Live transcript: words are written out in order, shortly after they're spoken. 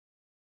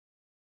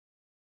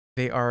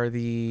They are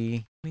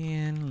the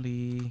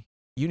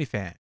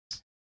Unifans.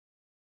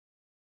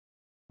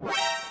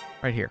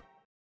 Right here.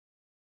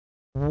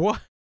 What?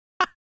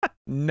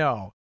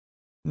 No.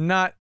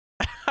 Not.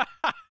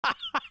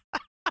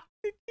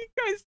 Did you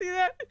guys see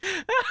that?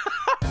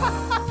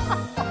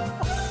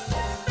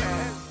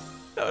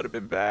 That would have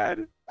been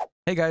bad.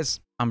 Hey guys,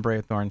 I'm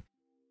Thorn,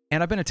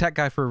 and I've been a tech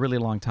guy for a really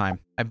long time.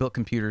 I built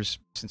computers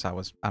since I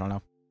was, I don't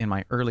know, in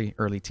my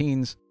early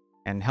teens,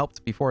 and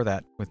helped before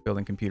that with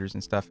building computers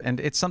and stuff. And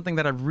it's something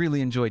that I've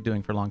really enjoyed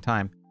doing for a long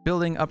time.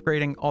 Building,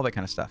 upgrading, all that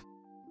kind of stuff.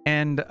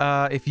 And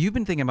if you've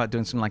been thinking about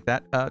doing something like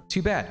that,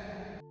 too bad.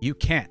 You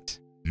can't.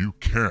 You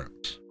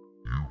can't.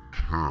 You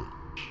can't.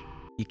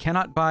 You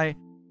cannot buy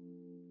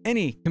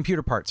any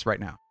computer parts right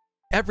now.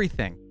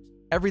 Everything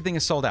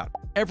is sold out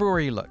everywhere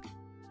you look.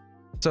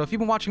 So if you've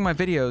been watching my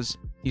videos,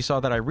 you saw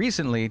that I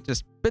recently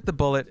just bit the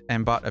bullet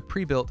and bought a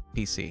pre-built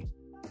PC.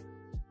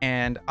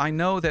 And I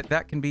know that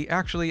that can be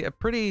actually a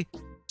pretty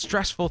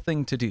stressful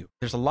thing to do.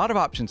 There's a lot of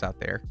options out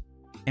there.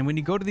 And when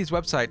you go to these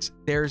websites,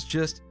 there's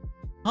just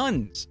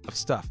tons of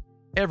stuff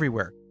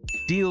everywhere.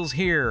 Deals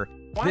here.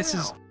 Wow. This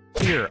is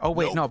here. Oh,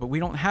 wait, no, but we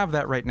don't have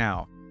that right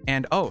now.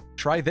 And oh,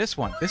 try this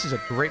one. This is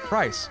a great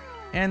price.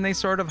 And they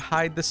sort of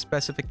hide the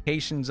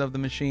specifications of the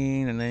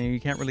machine, and then you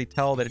can't really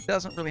tell that it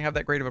doesn't really have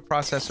that great of a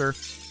processor.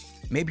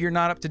 Maybe you're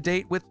not up to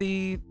date with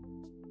the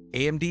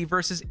AMD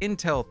versus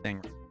Intel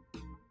thing.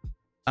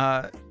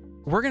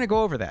 We're going to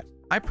go over that.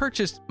 I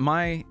purchased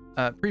my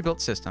pre-built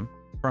system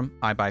from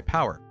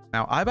iBUYPOWER.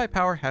 Now,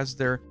 iBUYPOWER has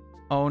their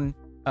own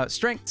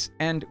strengths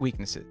and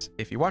weaknesses.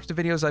 If you watch the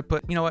videos I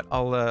put, you know what?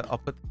 I'll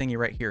put the thingy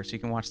right here so you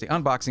can watch the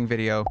unboxing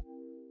video.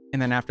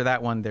 And then after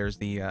that one, there's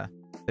the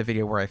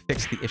video where I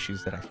fixed the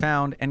issues that I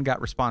found and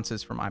got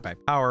responses from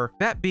iBUYPOWER.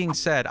 That being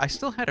said, I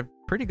still had a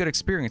pretty good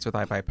experience with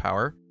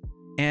iBUYPOWER.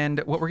 And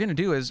what we're going to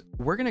do is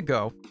we're going to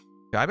go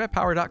to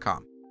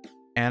iBUYPOWER.com,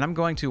 and I'm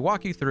going to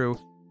walk you through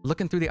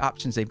looking through the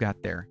options they've got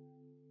there.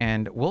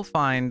 And we'll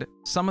find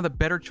some of the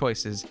better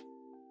choices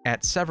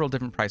at several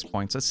different price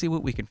points. Let's see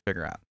what we can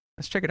figure out.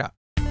 Let's check it out.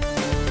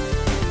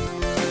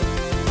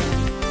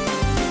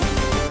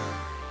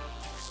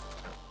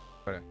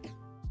 Go to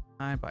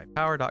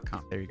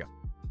iBUYPOWER.com. There you go.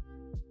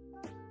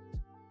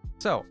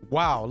 So,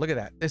 wow, look at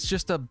that. It's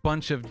just a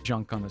bunch of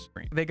junk on the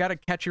screen. They got to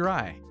catch your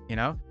eye, you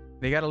know?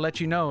 They got to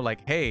let you know,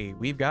 like, hey,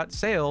 we've got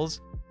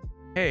sales.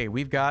 Hey,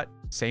 we've got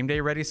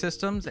same-day ready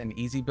systems and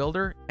easy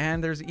builder.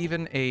 And there's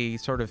even a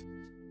sort of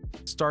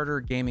starter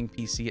gaming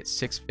PC at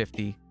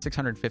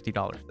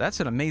 $650. That's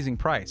an amazing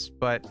price,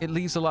 but it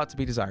leaves a lot to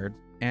be desired.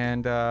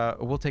 And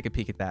we'll take a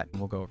peek at that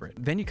and we'll go over it.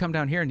 Then you come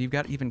down here and you've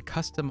got even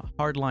custom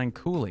hardline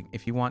cooling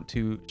if you want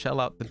to shell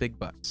out the big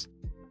bucks.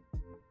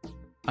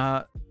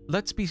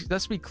 Let's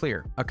be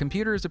clear. A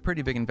computer is a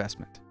pretty big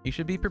investment. You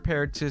should be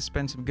prepared to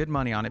spend some good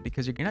money on it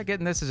because you're not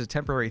getting this as a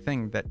temporary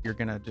thing that you're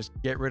gonna just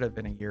get rid of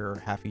in a year or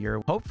half a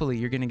year. Hopefully,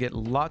 you're gonna get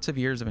lots of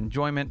years of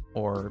enjoyment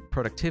or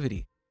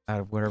productivity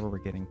out of whatever we're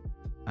getting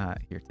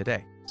here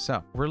today.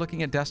 So we're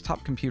looking at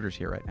desktop computers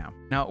here right now.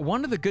 Now,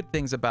 one of the good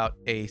things about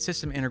a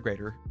system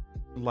integrator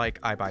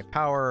like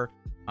iBUYPOWER,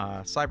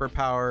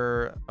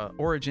 CyberPower,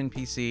 Origin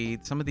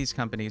PC, some of these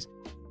companies,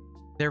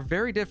 they're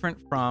very different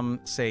from,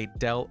 say,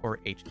 Dell or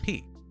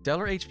HP. Dell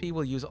or HP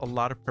will use a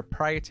lot of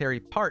proprietary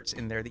parts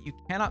in there that you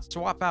cannot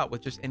swap out with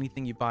just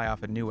anything you buy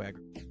off a Newegg.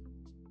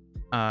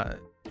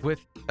 With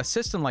a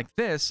system like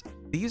this,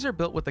 these are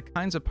built with the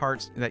kinds of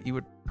parts that you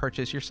would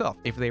purchase yourself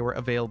if they were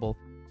available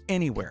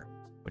anywhere,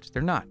 which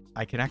they're not.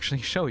 I can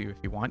actually show you if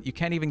you want. You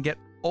can't even get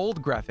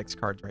old graphics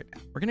cards right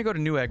now. We're going to go to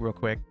Newegg real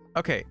quick.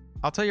 Okay,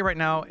 I'll tell you right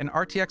now, an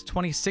RTX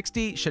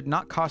 2060 should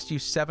not cost you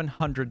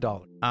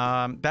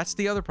 $700. That's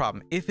the other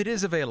problem. If it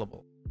is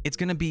available, it's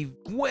going to be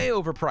way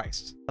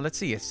overpriced. Let's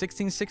see, a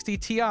 1660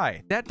 Ti,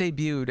 that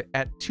debuted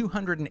at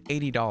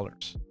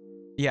 $280.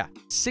 Yeah,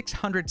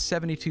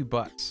 672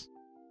 bucks.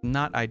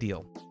 Not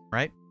ideal,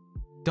 right?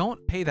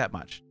 Don't pay that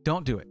much.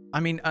 Don't do it. I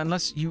mean,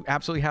 unless you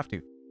absolutely have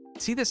to.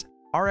 See this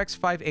RX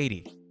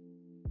 580?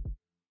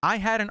 I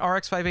had an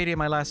RX 580 in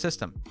my last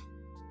system.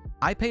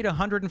 I paid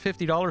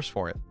 $150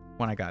 for it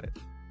when I got it.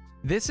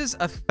 This is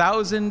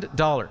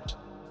 $1,000.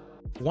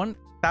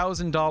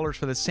 $1,000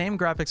 for the same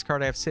graphics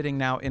card I have sitting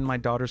now in my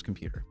daughter's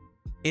computer.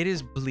 It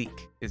is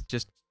bleak. It's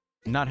just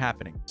not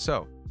happening.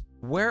 So,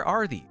 where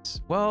are these?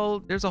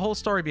 Well, there's a whole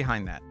story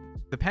behind that.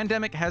 The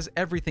pandemic has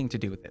everything to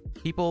do with it.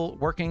 People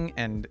working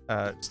and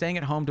staying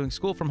at home, doing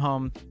school from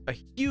home, a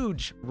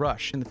huge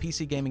rush in the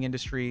PC gaming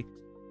industry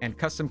and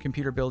custom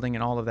computer building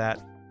and all of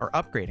that, or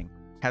upgrading,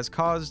 has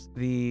caused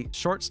the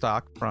short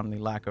stock from the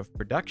lack of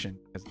production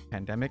because of the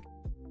pandemic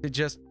to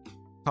just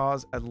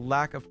cause a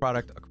lack of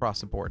product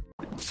across the board.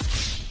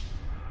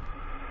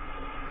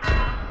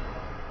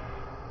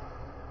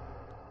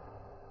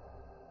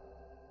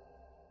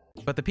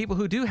 But the people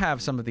who do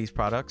have some of these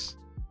products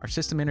are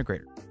system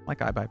integrators, like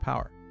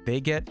iBUYPOWER. They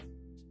get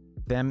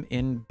them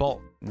in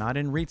bulk, not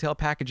in retail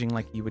packaging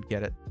like you would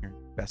get at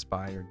Best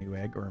Buy or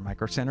Newegg or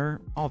Micro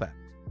Center, all that.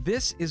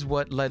 This is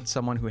what led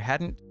someone who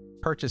hadn't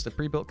purchased a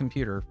pre-built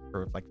computer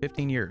for like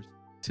 15 years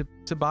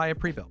to buy a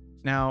pre-built.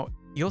 Now,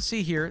 you'll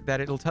see here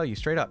that it'll tell you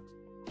straight up,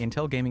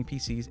 Intel gaming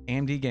PCs,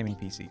 AMD gaming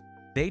PCs.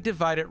 They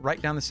divide it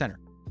right down the center,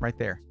 right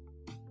there.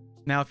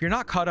 Now, if you're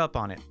not caught up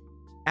on it,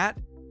 at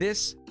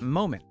this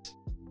moment,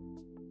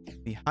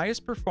 the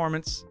highest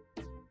performance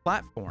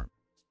platform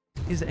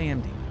is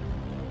AMD.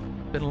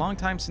 It's been a long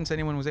time since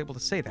anyone was able to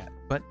say that,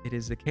 but it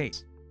is the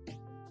case.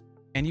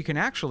 And you can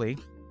actually,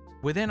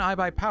 within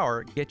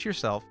iBUYPOWER, get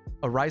yourself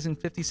a Ryzen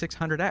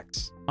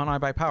 5600X on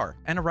iBUYPOWER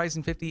and a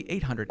Ryzen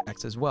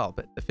 5800X as well,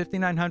 but the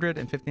 5900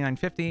 and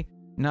 5950,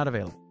 not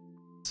available.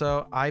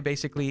 So I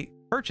basically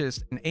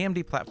purchased an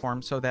AMD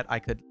platform so that I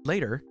could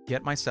later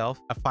get myself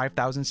a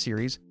 5000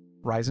 series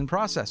Ryzen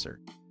processor,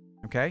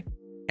 okay?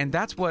 And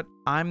that's what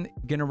I'm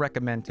gonna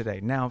recommend today.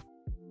 Now,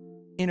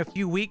 in a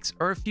few weeks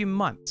or a few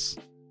months,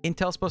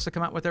 Intel's supposed to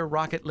come out with their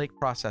Rocket Lake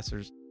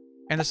processors,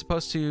 and they're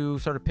supposed to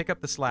sort of pick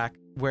up the slack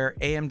where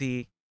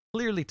AMD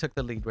clearly took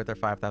the lead with their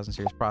 5000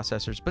 series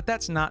processors, but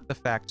that's not the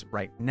fact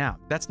right now.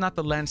 That's not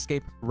the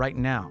landscape right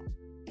now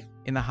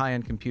in the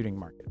high-end computing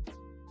market.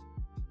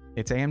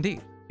 It's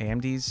AMD.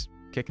 AMD's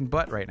kicking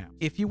butt right now.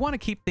 If you want to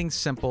keep things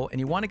simple and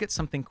you want to get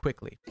something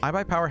quickly,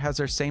 iBUYPOWER has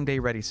their same-day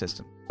ready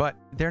system, but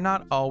they're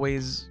not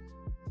always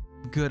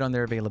good on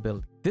their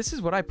availability. This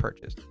is what I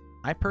purchased.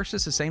 I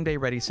purchased a same-day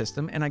ready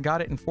system and I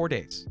got it in 4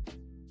 days.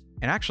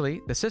 And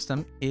actually, the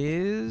system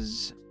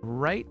is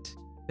right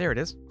there. It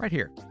is right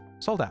here,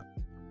 sold out.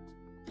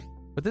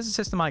 But this is a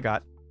system I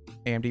got.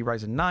 AMD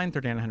Ryzen 9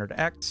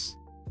 3900X,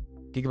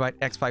 Gigabyte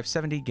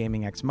X570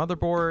 Gaming X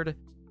motherboard,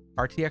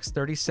 RTX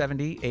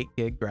 3070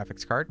 8GB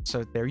graphics card.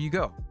 So there you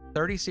go.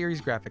 30 series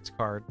graphics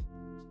card,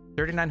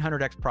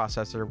 3900X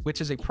processor,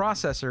 which is a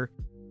processor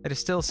that is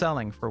still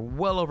selling for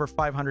well over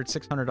 $500,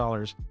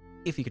 $600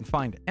 if you can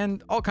find it.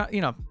 And all kind,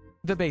 you know,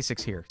 the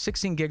basics here.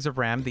 16 gigs of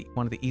RAM.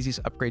 One of the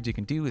easiest upgrades you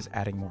can do is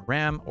adding more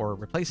RAM or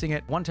replacing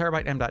it. 1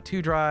 terabyte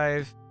M.2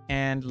 drive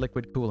and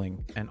liquid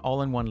cooling, an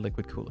all-in-one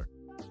liquid cooler.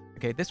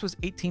 Okay, this was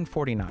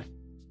 $1849.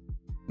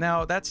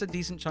 Now, that's a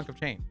decent chunk of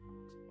change.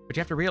 But you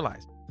have to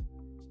realize,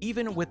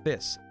 even with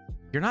this,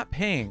 you're not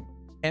paying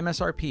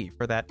MSRP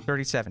for that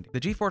 3070. The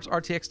GeForce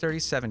RTX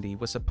 3070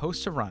 was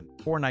supposed to run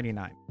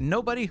 $499.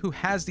 Nobody who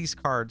has these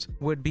cards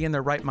would be in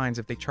their right minds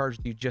if they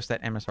charged you just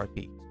that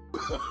MSRP.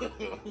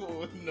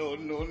 No.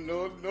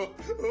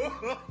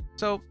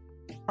 So,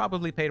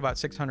 probably paid about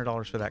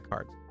 $600 for that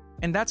card.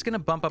 And that's going to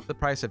bump up the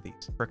price of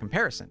these. For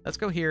comparison, let's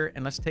go here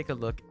and let's take a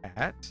look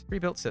at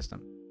pre-built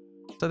system.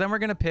 So then we're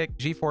going to pick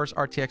GeForce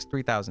RTX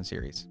 3000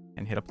 series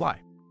and hit apply.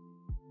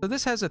 So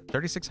this has a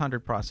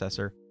 3600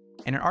 processor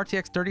and an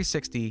RTX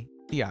 3060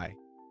 Ti.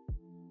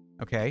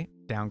 Okay,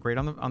 downgrade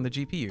on the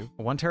GPU.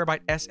 A 1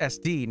 terabyte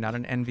SSD, not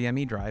an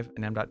NVMe drive,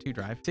 an M.2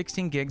 drive.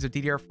 16 gigs of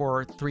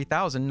DDR4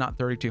 3000, not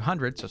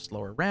 3200, so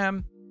slower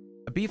RAM.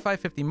 A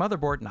B550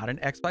 motherboard, not an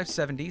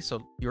X570,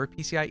 so your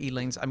PCIe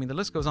lanes. I mean, the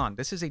list goes on.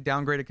 This is a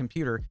downgraded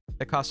computer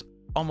that costs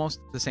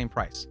almost the same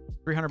price.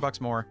 300 bucks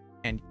more,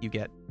 and you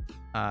get,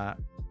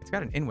 it's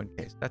got an in-win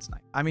case. That's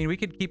nice. I mean, we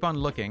could keep on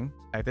looking.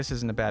 This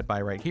isn't a bad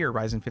buy right here.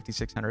 Ryzen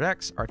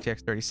 5600X, RTX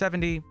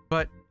 3070.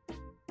 But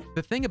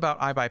the thing about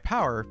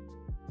iBUYPOWER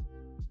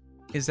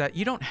is that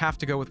you don't have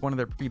to go with one of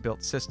their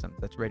pre-built systems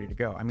that's ready to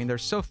go. I mean,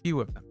 there's so few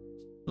of them.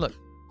 Look,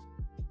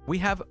 we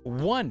have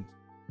one.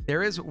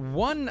 There is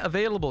one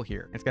available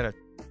here. It's got a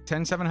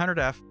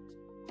 10700F,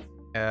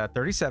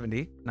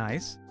 3070,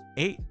 nice.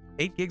 8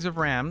 gigs of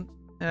RAM,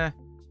 and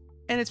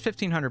it's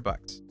 1500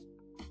 bucks.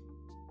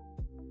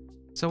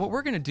 So what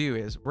we're going to do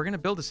is we're going to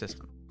build a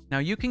system. Now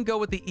you can go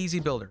with the Easy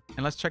Builder,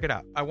 and let's check it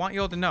out. I want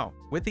you all to know,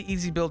 with the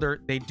Easy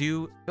Builder, they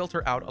do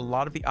filter out a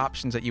lot of the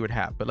options that you would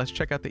have, but let's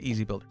check out the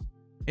Easy Builder.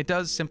 It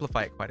does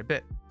simplify it quite a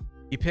bit.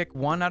 You pick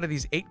one out of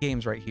these 8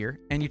 games right here,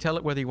 and you tell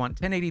it whether you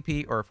want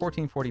 1080p or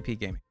 1440p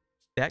gaming.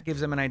 That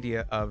gives them an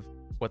idea of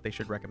what they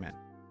should recommend.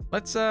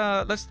 Let's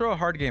throw a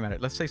hard game at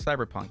it. Let's say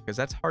Cyberpunk, because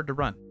that's hard to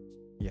run.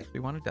 Yes, we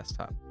want a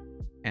desktop.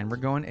 And we're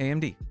going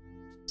AMD.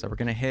 So we're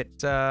gonna hit,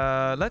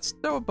 let's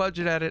throw a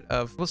budget at it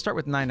of, we'll start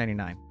with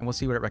 $9.99 and we'll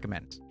see what it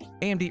recommends.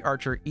 AMD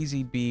Archer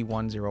Easy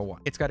B101.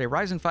 It's got a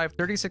Ryzen 5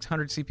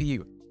 3600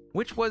 CPU,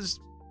 which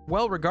was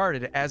well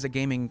regarded as a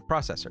gaming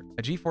processor.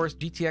 A GeForce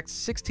GTX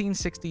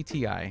 1660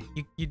 Ti.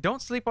 You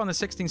don't sleep on the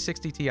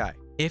 1660 Ti.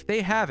 If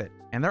they have it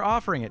and they're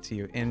offering it to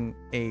you in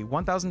a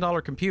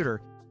 $1,000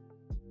 computer,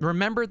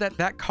 remember that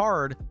that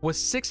card was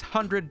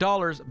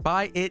 $600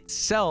 by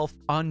itself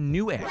on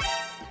Newegg.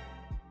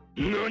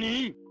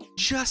 Nani?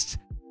 Just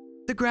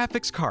the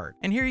graphics card.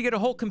 And here you get a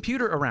whole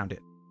computer around it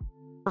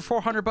for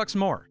 400 bucks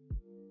more.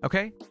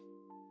 Okay?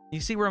 You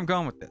see where I'm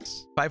going with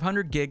this.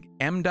 500 gig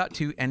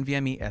M.2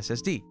 NVMe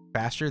SSD.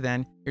 Faster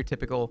than your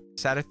typical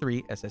SATA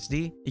 3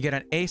 SSD. You get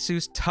an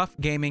Asus Tough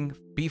Gaming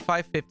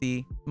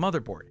B550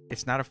 motherboard.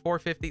 It's not a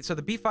 450. So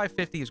the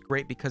B550 is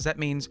great because that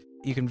means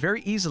you can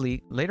very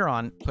easily, later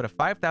on, put a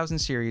 5000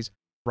 series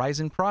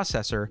Ryzen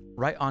processor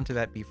right onto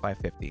that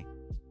B550.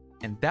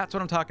 And that's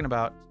what I'm talking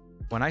about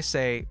when I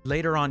say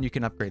later on you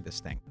can upgrade this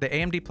thing. The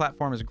AMD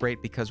platform is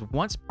great because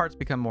once parts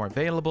become more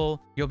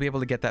available, you'll be able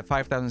to get that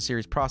 5000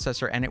 series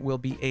processor and it will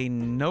be a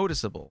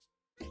noticeable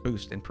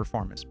boost in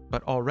performance,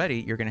 but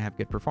already you're going to have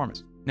good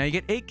performance. Now you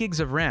get 8 gigs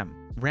of RAM.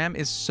 RAM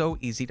is so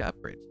easy to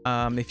upgrade.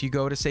 If you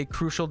go to, say,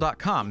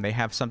 crucial.com, they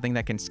have something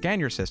that can scan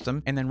your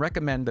system and then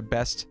recommend the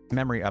best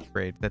memory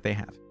upgrade that they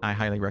have. I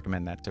highly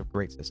recommend that. It's a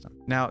great system.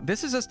 Now,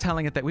 this is us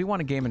telling it that we want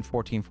to game in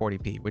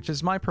 1440p, which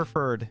is my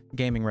preferred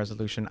gaming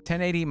resolution.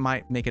 1080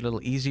 might make it a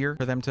little easier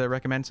for them to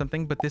recommend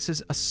something, but this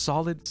is a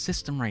solid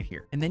system right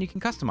here. And then you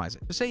can customize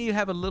it. So say you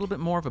have a little bit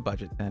more of a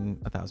budget than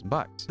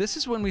 $1,000. This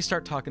is when we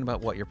start talking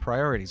about what your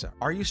priorities are.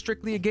 Are you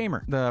strictly a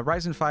gamer? The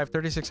Ryzen 5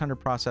 3600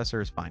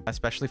 processor is fine,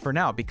 especially for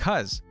now,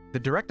 because the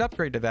direct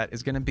upgrade to that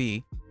is going to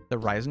be the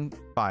Ryzen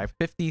 5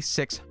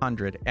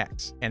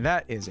 5600X. And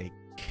that is a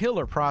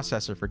killer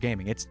processor for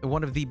gaming. It's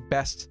one of the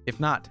best, if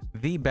not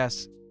the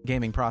best,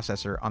 gaming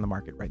processor on the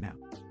market right now.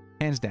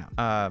 Hands down.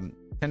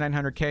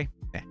 10900K?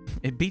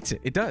 It beats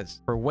it. It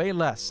does, for way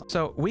less.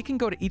 So we can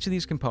go to each of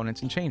these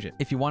components and change it.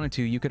 If you wanted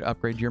to, you could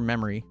upgrade your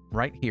memory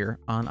right here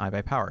on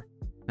iBUYPOWER.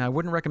 Now, I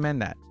wouldn't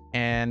recommend that.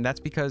 And that's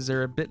because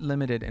they're a bit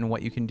limited in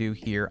what you can do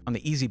here on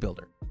the Easy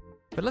Builder.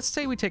 But let's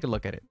say we take a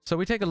look at it. So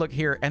we take a look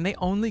here and they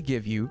only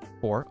give you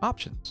 4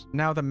 options.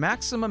 Now the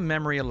maximum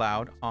memory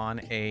allowed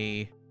on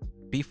a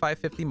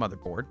B550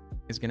 motherboard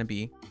is going to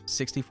be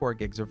 64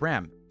 gigs of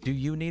RAM. Do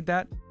you need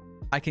that?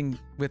 I can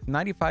with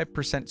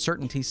 95%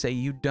 certainty say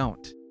you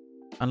don't.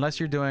 Unless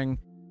you're doing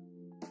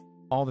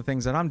all the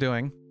things that I'm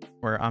doing,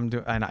 where I'm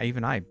doing, and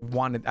I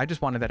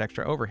just wanted that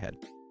extra overhead.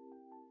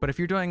 But if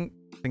you're doing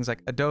things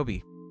like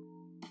Adobe,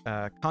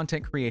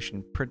 content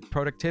creation,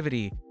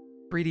 productivity,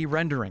 3D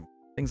rendering,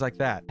 things like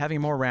that, having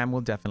more RAM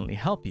will definitely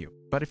help you.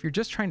 But if you're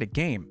just trying to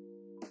game,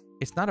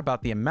 it's not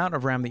about the amount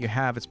of RAM that you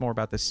have, it's more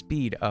about the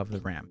speed of the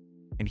RAM.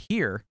 And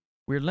here,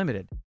 we're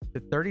limited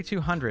to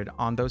 3200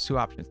 on those 2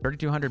 options,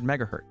 3200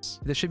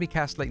 megahertz. This should be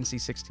cast latency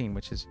 16,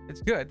 which is,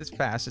 it's good, it's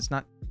fast, it's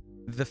not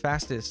the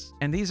fastest.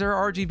 And these are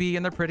RGB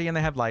and they're pretty and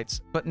they have lights,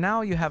 but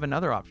now you have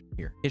another option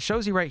here. It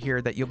shows you right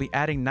here that you'll be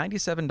adding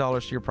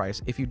 $97 to your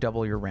price if you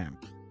double your RAM.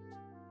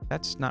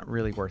 That's not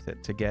really worth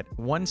it to get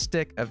 1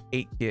 stick of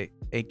 8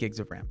 gigs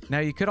of RAM. Now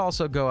you could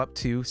also go up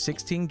to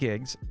 16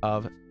 gigs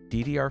of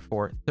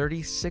DDR4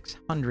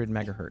 3600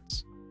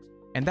 megahertz.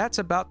 And that's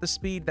about the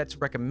speed that's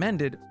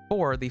recommended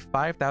for the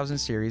 5000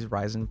 series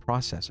Ryzen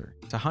processor.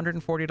 It's a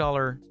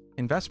 $140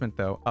 investment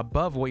though,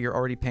 above what you're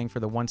already paying for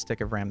the 1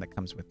 stick of RAM that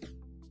comes with it.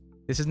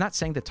 This is not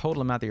saying the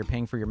total amount that you're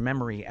paying for your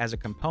memory as a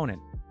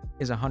component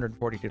is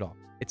 $142.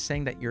 It's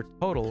saying that your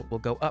total will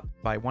go up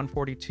by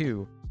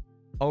 $142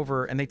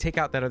 over, and they take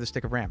out that other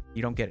stick of RAM.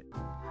 You don't get it.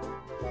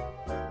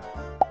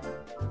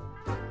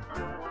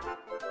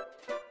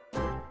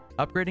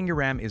 Upgrading your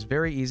RAM is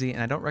very easy,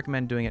 and I don't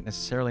recommend doing it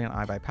necessarily on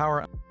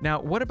iBUYPOWER. Now,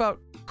 what about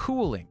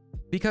cooling?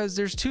 Because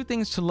there's 2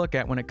 things to look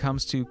at when it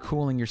comes to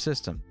cooling your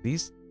system.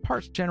 These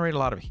parts generate a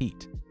lot of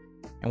heat.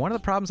 And one of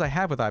the problems I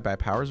have with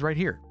iBUYPOWER is right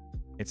here.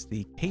 It's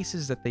the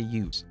cases that they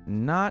use.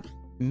 Not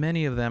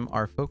many of them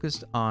are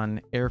focused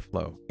on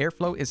airflow.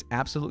 Airflow is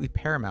absolutely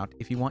paramount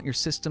if you want your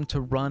system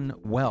to run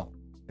well.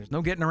 There's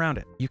no getting around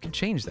it. You can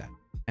change that.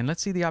 And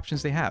let's see the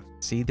options they have.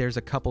 See, there's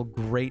a couple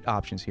great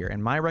options here.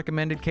 And my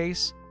recommended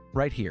case,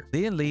 right here.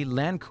 Lee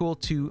LANcool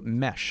 2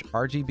 Mesh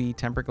RGB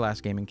tempered glass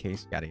gaming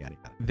case, yada, yada,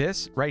 yada.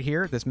 This right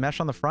here, this mesh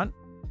on the front,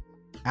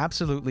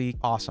 absolutely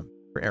awesome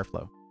for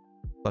airflow.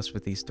 Plus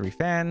with these 3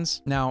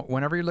 fans. Now,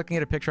 whenever you're looking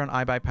at a picture on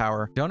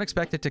iBUYPOWER, don't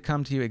expect it to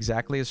come to you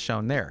exactly as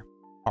shown there.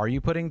 Are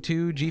you putting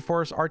 2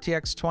 GeForce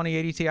RTX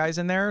 2080 Ti's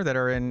in there that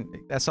are in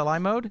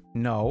SLI mode?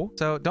 No.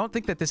 So don't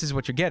think that this is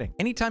what you're getting.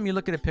 Anytime you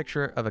look at a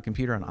picture of a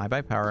computer on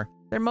iBUYPOWER,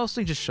 they're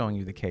mostly just showing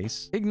you the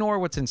case. Ignore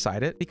what's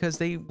inside it because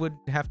they would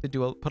have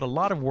to put a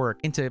lot of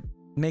work into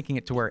making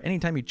it to where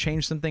anytime you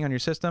change something on your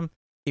system,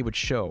 it would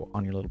show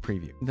on your little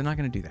preview. They're not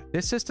going to do that.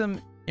 This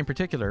system in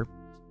particular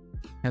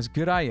has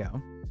good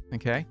I/O,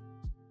 okay?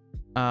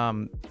 2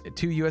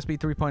 USB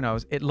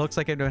 3.0s. It looks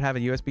like it would have a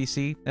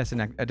USB-C. That's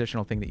an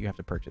additional thing that you have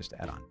to purchase to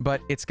add on.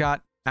 But it's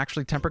got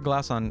actually tempered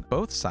glass on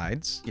both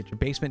sides. You get your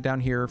basement down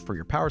here for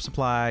your power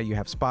supply. You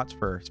have spots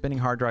for spinning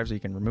hard drives, so you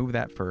can remove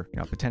that for, you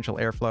know, potential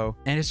airflow.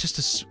 And it's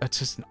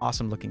just an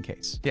awesome looking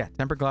case. Yeah,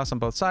 tempered glass on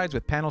both sides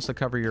with panels to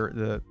cover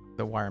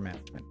the wire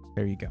management.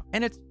 There you go.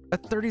 And it's a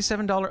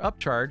 $37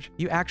 upcharge.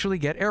 You actually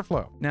get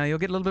airflow. Now you'll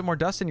get a little bit more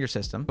dust in your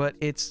system, but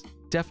it's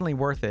definitely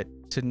worth it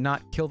to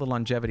not kill the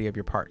longevity of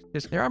your part.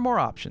 There are more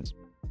options,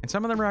 and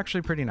some of them are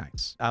actually pretty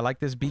nice. I like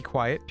this Be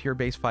Quiet Pure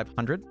Base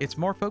 500. It's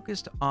more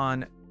focused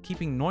on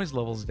keeping noise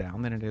levels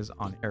down than it is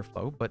on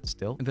airflow, but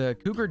still. The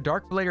Cougar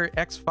Dark Blader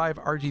X5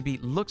 RGB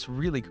looks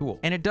really cool,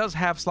 and it does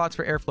have slots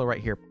for airflow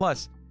right here.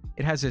 Plus,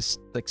 it has this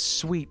like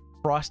sweet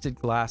frosted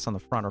glass on the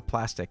front, or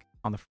plastic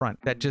on the front,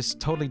 that just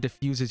totally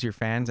diffuses your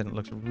fans, and it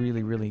looks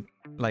really, really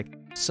like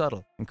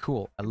subtle and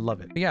cool. I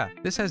love it. But yeah,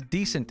 this has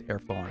decent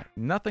airflow on it.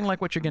 Nothing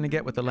like what you're going to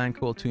get with the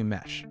LANcool 2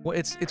 Mesh. Well,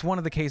 it's one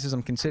of the cases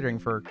I'm considering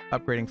for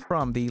upgrading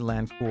from the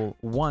LANcool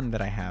 1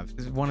 that I have.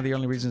 This is one of the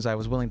only reasons I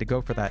was willing to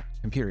go for that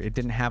computer. It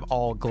didn't have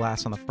all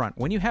glass on the front.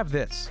 When you have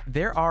this,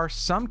 there are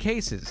some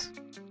cases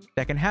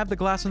that can have the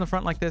glass on the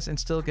front like this and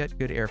still get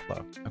good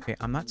airflow. Okay,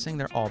 I'm not saying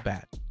they're all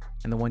bad.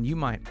 and the one you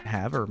might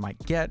have or might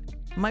get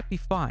might be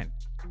fine.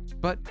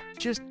 But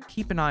just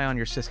keep an eye on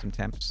your system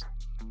temps.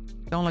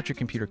 Don't let your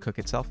computer cook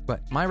itself.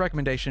 But my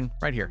recommendation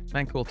right here,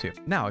 LandCool 2.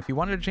 Now, if you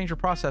wanted to change your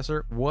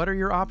processor, what are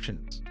your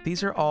options?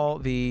 These are all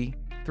the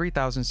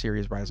 3000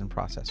 series Ryzen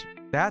processors.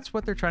 That's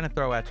what they're trying to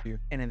throw at you.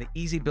 And in the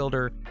Easy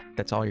Builder,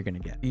 that's all you're going to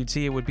get. You'd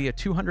see it would be a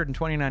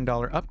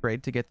 $229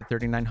 upgrade to get the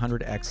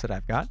 3900X that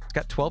I've got. It's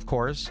got 12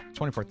 cores,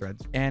 24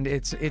 threads, and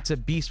it's a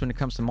beast when it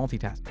comes to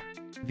multitasking.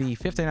 The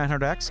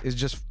 5900X is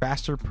just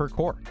faster per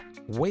core,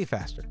 way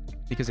faster,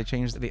 because they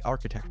changed the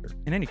architecture.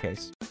 In any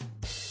case,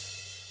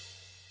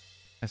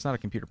 that's not a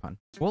computer pun.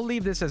 We'll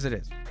leave this as it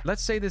is.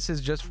 Let's say this is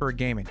just for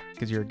gaming,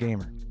 because you're a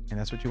gamer, and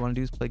that's what you want to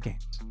do is play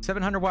games.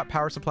 700 watt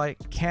power supply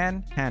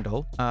can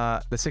handle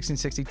the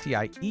 1660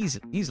 Ti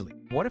easily.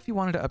 What if you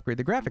wanted to upgrade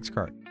the graphics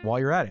card while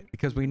you're at it?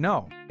 Because we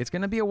know it's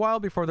going to be a while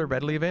before they're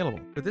readily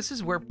available. But this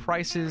is where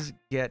prices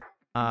get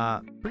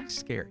pretty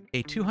scary.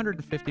 A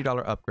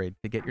 $250 upgrade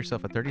to get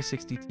yourself a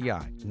 3060 Ti.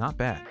 Not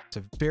bad. It's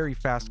a very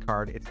fast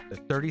card. It's the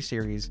 30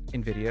 series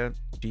NVIDIA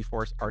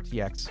GeForce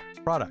RTX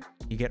product.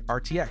 You get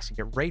RTX, you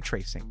get ray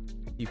tracing.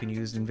 You can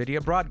use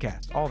NVIDIA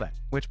Broadcast, all that.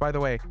 Which, by the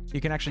way,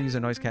 you can actually use a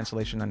noise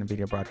cancellation on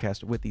NVIDIA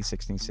Broadcast with the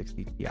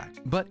 1660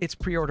 Ti. But it's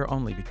pre-order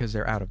only because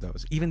they're out of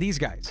those. Even these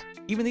guys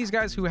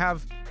who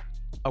have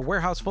a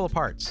warehouse full of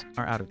parts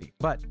are out of these.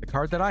 But the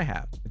card that I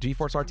have, the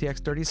GeForce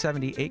RTX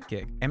 3070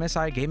 8GB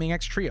MSI Gaming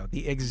X Trio,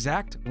 the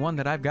exact one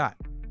that I've got,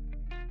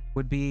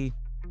 would be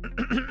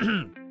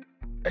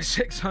a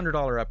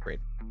 $600 upgrade.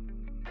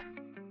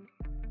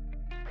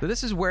 So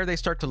this is where they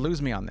start to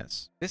lose me on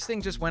this. This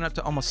thing just went up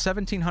to almost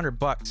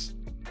 $1,700,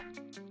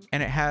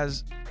 and it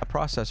has a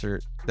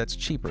processor that's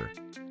cheaper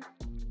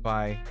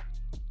by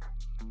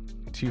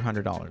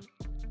 $200.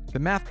 The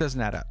math doesn't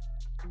add up.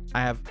 I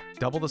have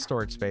double the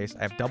storage space.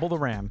 I have double the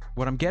RAM.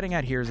 What I'm getting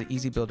at here is that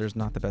Easy Builder is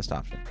not the best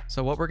option.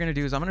 So what we're going to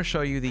do is I'm going to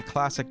show you the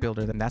classic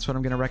builder, and that's what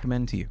I'm going to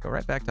recommend to you. Go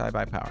right back to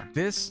iBUYPOWER.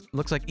 This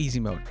looks like easy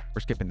mode.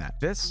 We're skipping that.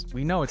 This,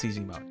 we know it's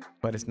easy mode,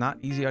 but it's not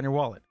easy on your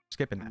wallet.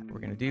 Skipping that. What we're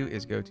going to do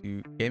is go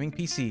to gaming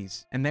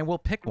PCs, and then we'll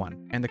pick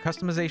one, and the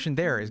customization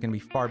there is going to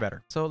be far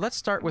better. So let's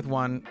start with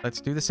one.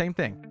 Let's do the same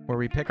thing where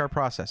we pick our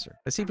processor.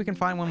 Let's see if we can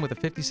find one with a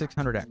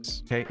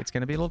 5600X. Okay, it's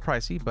going to be a little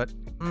pricey, but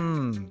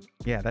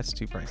yeah, that's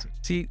too pricey.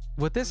 See,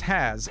 what this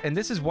has, and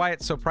this is why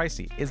it's so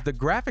pricey, is the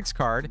graphics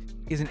card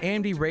is an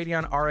AMD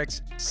Radeon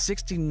RX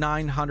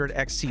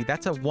 6900XC.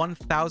 That's a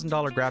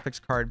 $1,000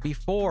 graphics card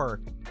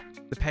before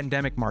the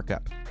pandemic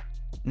markup.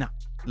 Now,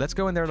 let's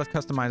go in there, let's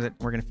customize it.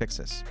 We're going to fix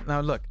this.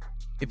 Now, look,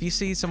 if you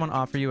see someone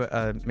offer you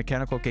a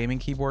mechanical gaming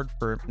keyboard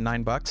for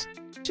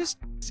 $9, just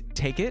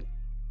take it.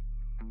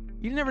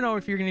 You never know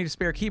if you're going to need a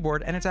spare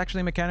keyboard, and it's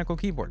actually a mechanical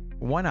keyboard.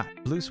 Why not?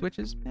 Blue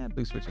switches? Yeah,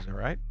 blue switches are all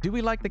right. Do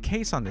we like the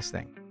case on this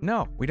thing?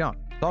 No, we don't.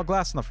 It's all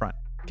glass on the front.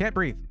 Can't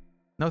breathe.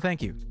 No,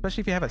 thank you.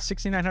 Especially if you have a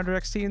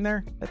 6900 XT in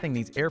there. That thing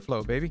needs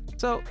airflow, baby.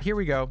 So here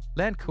we go.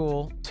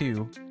 LandCool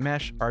 2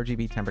 Mesh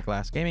RGB tempered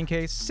glass gaming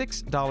case.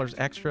 $6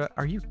 extra.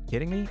 Are you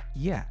kidding me?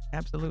 Yeah,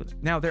 absolutely.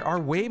 Now, there are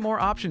way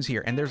more options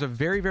here, and there's a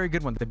very, very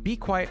good one. The Be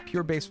Quiet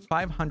Pure Base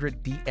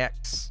 500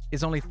 DX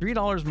is only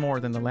 $3 more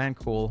than the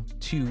LandCool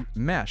 2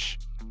 Mesh.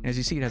 And as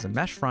you see, it has a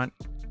mesh front,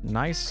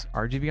 nice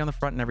RGB on the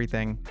front and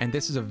everything. And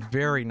this is a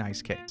very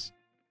nice case.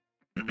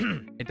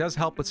 It does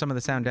help with some of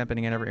the sound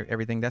dampening and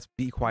everything. That's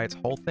Be Quiet's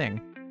whole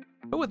thing.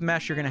 But with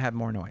mesh, you're going to have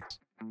more noise.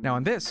 Now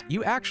on this,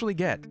 you actually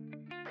get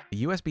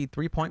the USB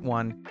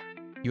 3.1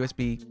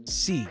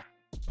 USB-C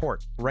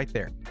port right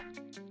there.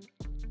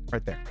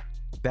 Right there.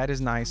 That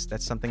is nice.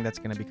 That's something that's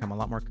going to become a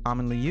lot more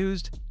commonly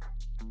used.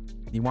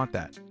 You want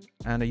that.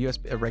 And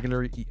a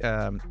regular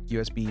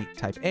USB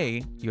Type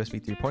A,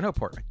 USB 3.0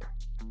 port right there.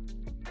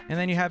 And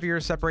then you have your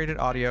separated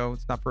audio.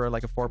 It's not for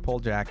like a 4-pole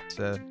jack. It's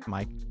a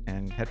mic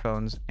and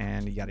headphones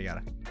and yada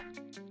yada.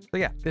 So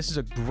yeah, this is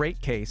a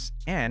great case,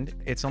 and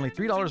it's only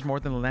 $3 more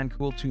than the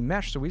LandCool 2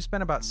 Mesh. So we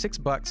spent about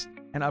 $6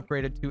 and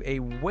upgraded to a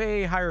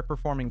way higher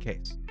performing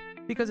case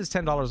because it's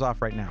 $10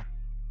 off right now.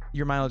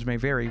 Your mileage may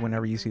vary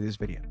whenever you see this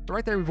video. So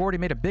right there, we've already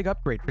made a big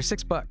upgrade for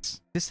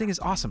 $6. This thing is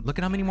awesome. Look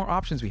at how many more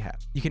options we have.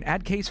 You can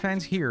add case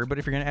fans here, but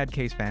if you're going to add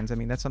case fans, I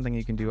mean, that's something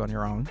you can do on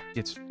your own.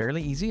 It's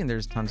fairly easy, and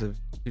there's tons of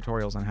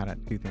tutorials on how to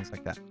do things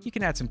like that. You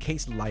can add some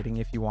case lighting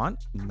if you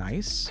want.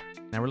 Nice.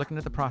 Now we're looking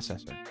at the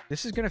processor.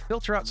 This is going to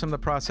filter out some of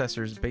the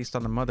processors based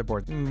on the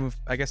motherboard.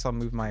 I guess I'll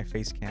move my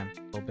face cam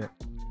a little bit.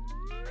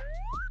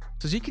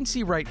 So as you can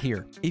see right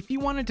here, if you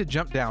wanted to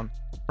jump down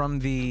from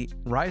the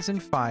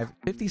Ryzen 5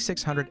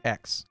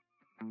 5600X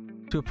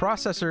to a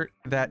processor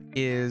that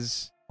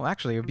is, well,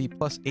 actually, it would be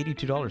plus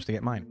 $82 to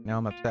get mine. Now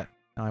I'm upset.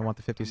 Now I want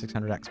the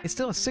 5600X. It's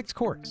still a 6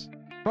 cores,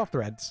 12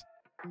 threads,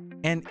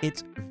 and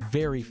it's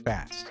very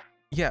fast.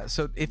 Yeah,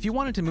 so if you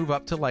wanted to move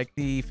up to like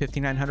the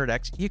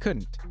 5900X, you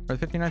couldn't. Or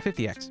the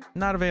 5950X,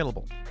 not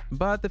available.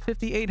 But the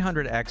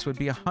 5800X would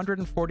be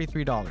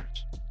 $143.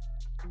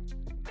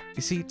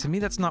 You see, to me,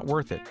 that's not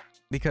worth it.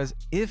 Because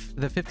if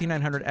the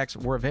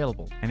 5900X were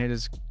available, and it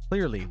is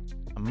clearly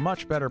a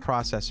much better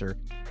processor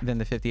than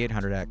the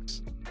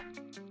 5800X,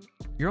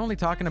 you're only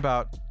talking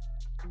about,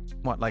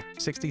 what, like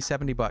 $60,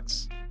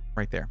 $70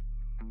 right there.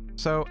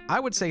 So I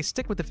would say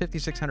stick with the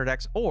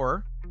 5600X,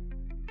 or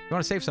if you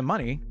want to save some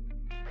money,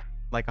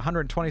 like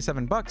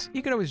 127 bucks,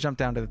 you could always jump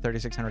down to the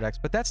 3600X,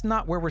 but that's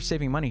not where we're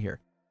saving money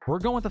here. We're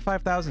going with the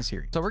 5000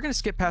 series. So we're going to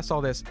skip past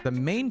all this. The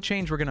main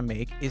change we're going to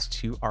make is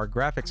to our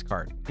graphics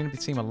card. It's going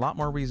to seem a lot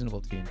more reasonable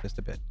to you in just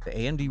a bit. The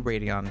AMD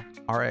Radeon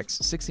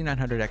RX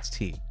 6900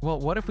 XT. Well,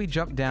 what if we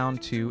jump down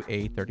to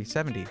a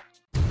 3070?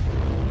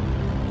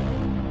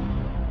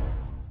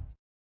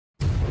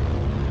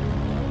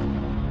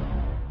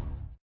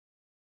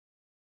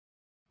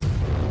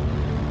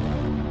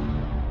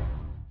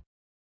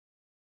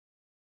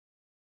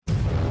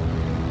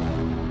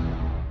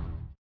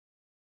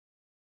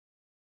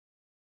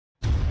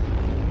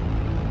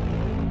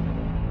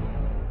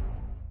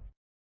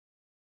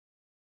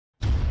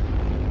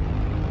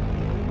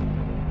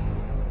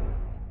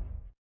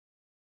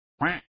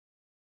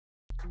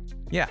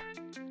 Yeah,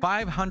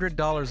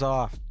 $500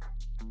 off.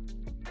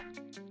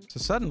 So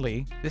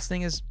suddenly, this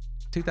thing is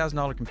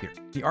 $2,000 computer.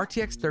 The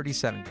RTX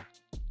 3070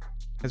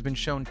 has been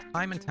shown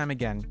time and time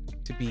again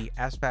to be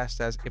as fast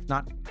as, if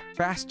not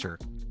faster,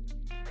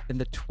 than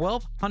the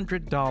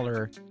 $1,200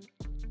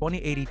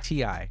 2080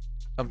 Ti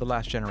of the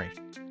last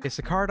generation. It's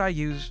the card I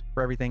use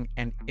for everything,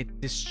 and it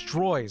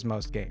destroys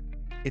most games.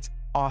 It's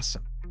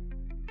awesome.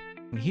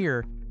 And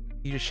here,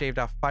 you just shaved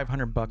off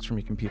 500 bucks from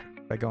your computer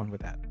by going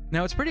with that.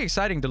 Now, it's pretty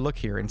exciting to look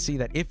here and see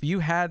that if you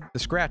had the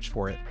scratch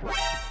for it,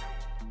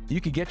 you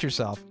could get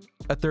yourself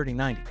a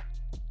 3090.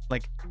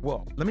 Like,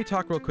 whoa. Let me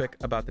talk real quick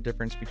about the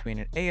difference between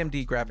an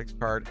AMD graphics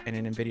card and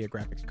an NVIDIA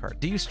graphics card.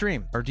 Do you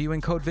stream or do you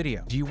encode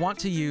video? Do you want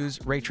to use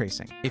ray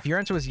tracing? If your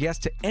answer was yes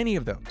to any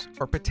of those,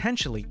 or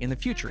potentially in the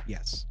future,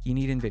 yes, you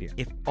need NVIDIA.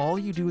 If all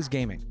you do is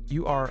gaming,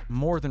 you are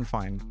more than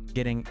fine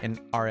getting an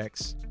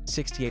RX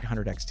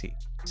 6800 XT.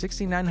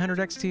 6900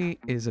 XT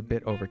is a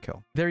bit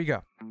overkill. There you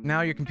go.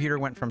 Now your computer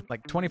went from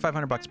like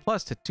 2,500 bucks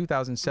plus to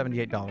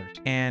 $2,078.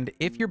 And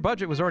if your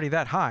budget was already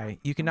that high,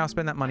 you can now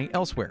spend that money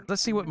elsewhere.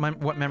 Let's see what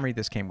memory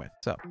this came with.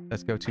 So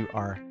let's go to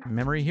our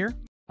memory here.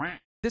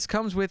 This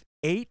comes with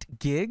 8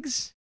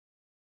 gigs.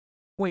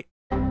 Wait.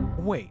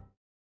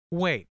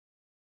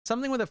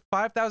 Something with a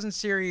 5000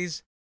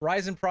 series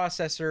Ryzen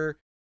processor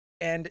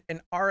and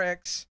an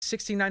RX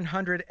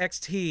 6900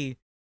 XT.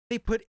 They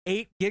put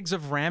 8 gigs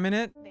of RAM in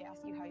it. They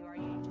ask you how you are,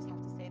 you just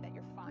have to say that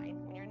you're fine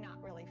when you're not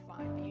really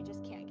fine, but you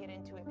just can't get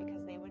into it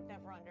because they would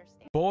never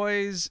understand.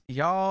 Boys,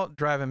 y'all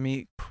driving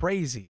me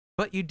crazy.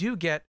 But you do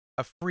get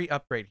a free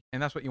upgrade, and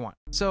that's what you want.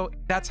 So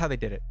that's how they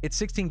did it. It's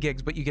 16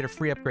 gigs, but you get a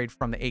free upgrade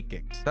from the 8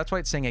 gigs. That's why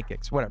it's saying 8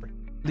 gigs, whatever.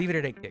 Leave it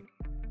at 8 gigs.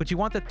 But you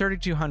want the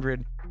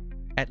 3200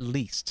 at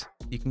least.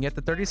 You can get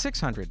the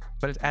 3600,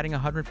 but it's adding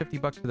 150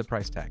 bucks to the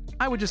price tag.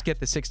 I would just get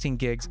the 16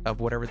 gigs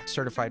of whatever the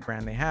certified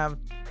brand they have,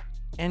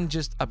 and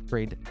just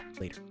upgrade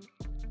later.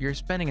 You're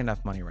spending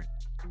enough money right now.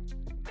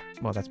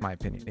 Well, that's my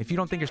opinion. If you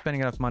don't think you're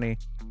spending enough money,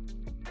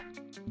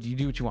 you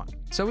do what you want.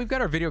 So we've got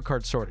our video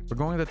card sorted. We're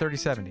going with the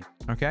 3070,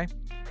 okay?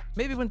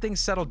 Maybe when things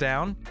settle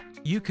down,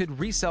 you could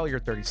resell your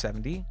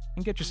 3070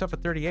 and get yourself a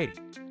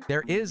 3080.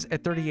 There is a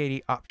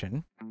 3080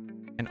 option,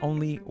 and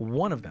only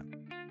one of them.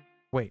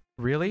 Wait,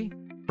 really?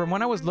 From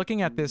when I was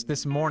looking at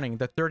this morning,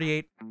 the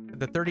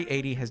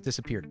 3080 has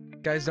disappeared.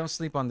 Guys, don't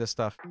sleep on this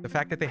stuff. The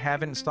fact that they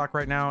have it in stock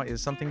right now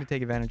is something to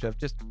take advantage of.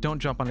 Just don't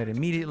jump on it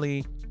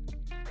immediately.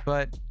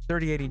 But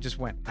 3080 just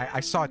went. I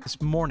saw it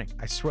this morning.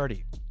 I swear to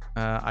you.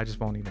 I just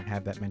won't even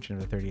have that mention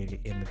of the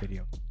 3080 in the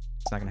video.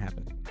 It's not going to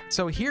happen.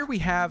 So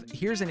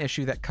here's an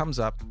issue that comes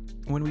up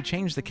when we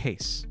change the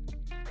case.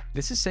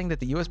 This is saying that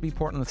the USB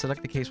port on the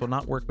selected case will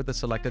not work with the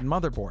selected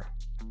motherboard.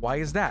 Why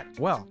is that?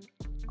 Well,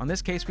 on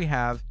this case, we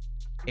have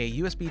a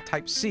USB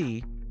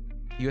Type-C,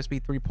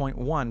 USB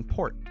 3.1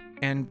 port.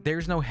 And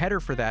there's no header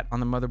for that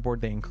on the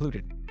motherboard they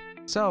included.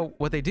 So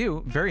what they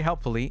do, very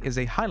helpfully, is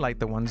they highlight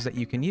the ones that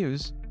you can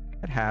use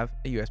that have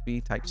a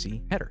USB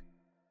Type-C header.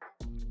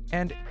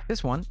 And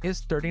this one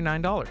is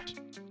 $39.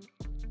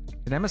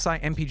 An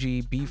MSI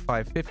MPG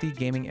B550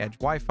 Gaming Edge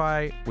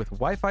Wi-Fi with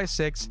Wi-Fi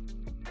 6,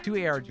 2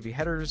 ARGB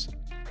headers,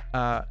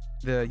 the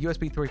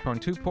USB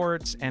 3.2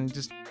 ports, and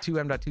just 2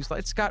 M.2 slots.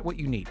 It's got what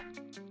you need.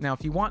 Now,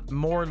 if you want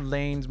more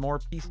lanes, more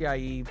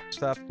PCIe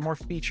stuff, more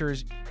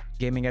features,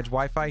 Gaming Edge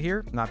Wi-Fi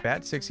here, not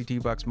bad,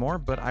 62 bucks more,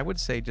 but I would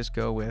say just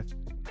go with,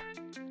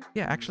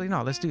 yeah, actually,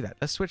 no, let's do that.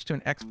 Let's switch to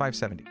an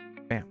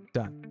X570. Bam,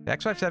 done. The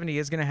X570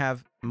 is going to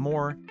have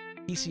more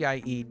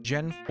PCIe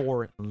Gen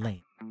 4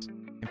 lanes.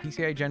 And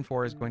PCIe Gen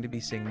 4 is going to be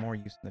seeing more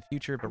use in the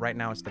future, but right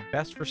now it's the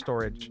best for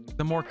storage,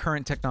 the more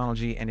current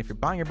technology, and if you're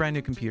buying a brand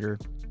new computer,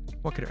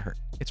 what could it hurt?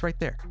 It's right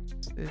there.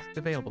 It's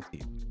available to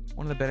you.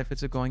 One of the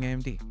benefits of going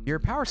AMD. Your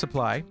power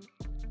supply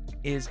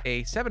is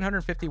a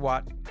 750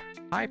 watt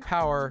high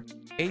power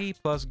 80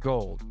 plus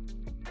gold.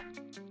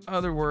 In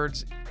other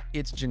words,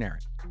 it's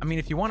generic. I mean,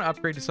 if you want to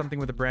upgrade to something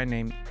with a brand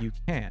name, you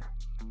can,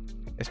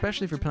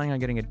 especially if you're planning on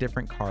getting a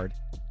different card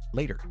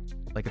later,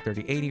 like a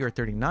 3080 or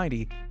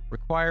 3090,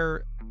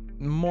 require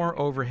more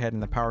overhead in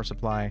the power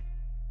supply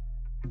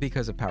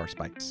because of power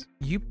spikes.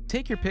 You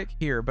take your pick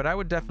here, but I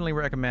would definitely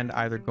recommend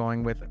either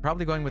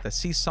probably going with a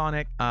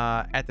Seasonic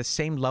at the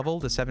same level,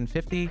 the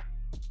 750,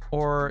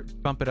 or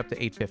bump it up to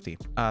 850.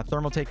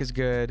 Thermal take is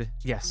good.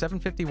 Yeah,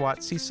 750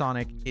 watt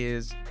Seasonic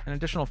is an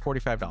additional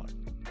 $45.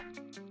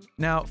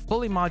 Now,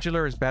 fully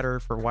modular is better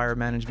for wire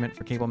management,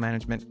 for cable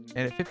management,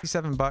 and at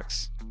 57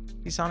 bucks,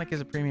 Seasonic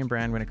is a premium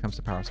brand when it comes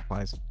to power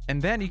supplies.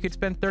 And then you could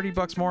spend 30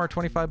 bucks more or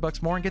 25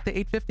 bucks more and get the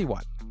 850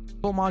 watt.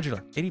 Full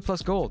modular, 80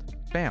 plus gold.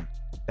 Bam.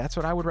 That's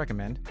what I would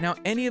recommend. Now,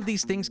 any of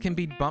these things can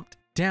be bumped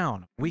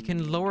down. We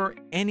can lower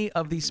any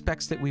of these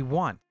specs that we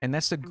want. And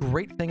that's the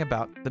great thing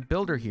about the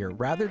builder here.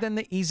 Rather than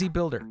the easy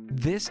builder,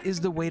 this is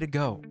the way to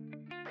go.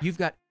 You've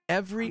got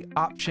every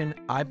option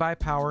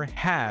iBUYPOWER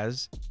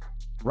has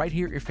right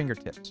here at your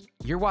fingertips.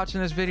 You're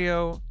watching this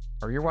video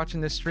or you're watching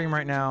this stream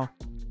right now,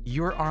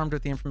 you're armed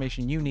with the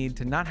information you need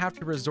to not have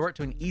to resort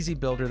to an easy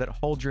builder that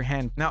holds your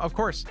hand. Now, of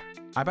course,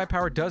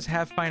 iBUYPOWER does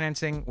have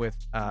financing with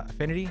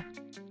Affinity,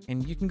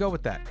 and you can go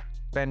with that.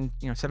 Spend,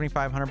 you know,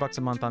 75, 100 bucks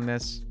a month on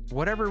this.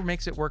 Whatever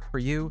makes it work for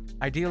you.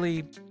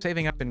 Ideally,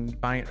 saving up and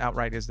buying it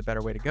outright is the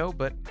better way to go,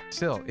 but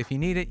still, if you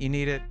need it, you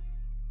need it.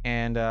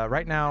 And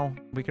right now,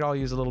 we could all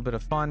use a little bit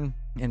of fun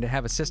and to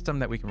have a system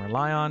that we can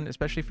rely on,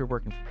 especially if you're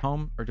working from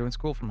home or doing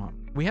school from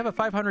home. We have a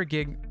 500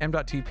 gig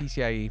M.2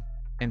 PCIe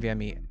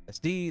NVMe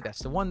SSD. That's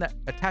the one that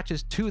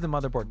attaches to the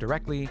motherboard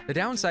directly. The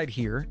downside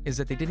here is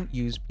that they didn't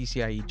use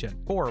PCIe Gen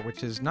 4,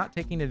 which is not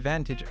taking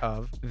advantage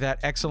of that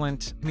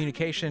excellent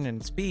communication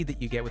and speed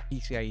that you get with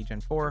PCIe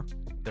Gen 4.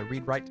 The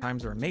read-write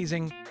times are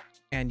amazing,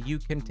 and you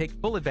can take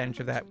full advantage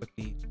of that with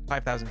the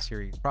 5000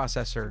 series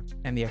processor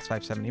and the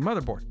X570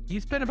 motherboard. You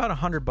spend about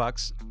 100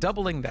 bucks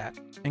doubling that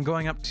and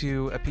going up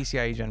to a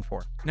PCIe Gen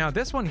 4. Now,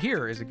 this one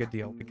here is a good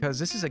deal because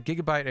this is a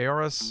Gigabyte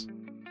Aorus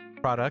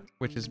product,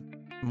 which is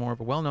more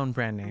of a well-known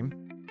brand name,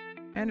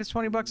 and it's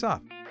 20 bucks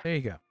off. There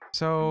you go.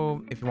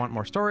 So if you want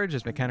more storage,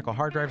 there's mechanical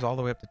hard drives all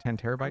the way up to 10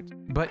 terabytes.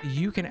 But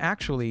you can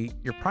actually,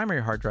 your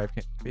primary hard drive,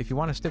 if you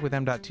want to stick with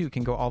M.2,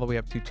 can go all the way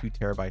up to 2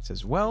 terabytes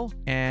as well.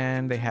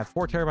 And they have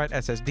 4 terabyte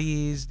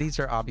SSDs. These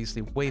are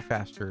obviously way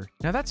faster.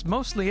 Now that's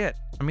mostly it.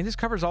 I mean, this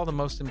covers all the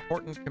most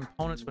important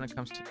components when it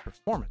comes to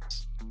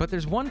performance. But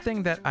there's one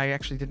thing that I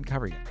actually didn't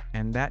cover yet,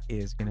 and that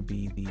is going to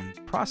be the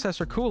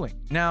processor cooling.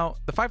 Now,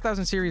 the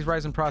 5000 series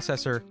Ryzen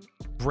processor,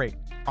 great,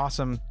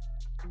 awesome.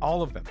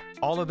 All of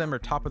them are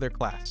top of their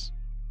class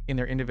in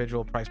their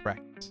individual price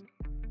brackets,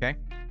 okay?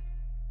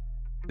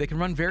 They can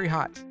run very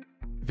hot.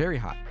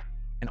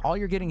 And all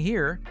you're getting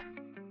here,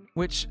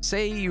 which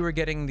say you were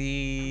getting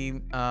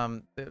the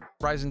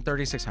Ryzen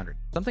 3600,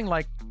 something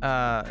like,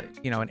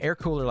 you know, an air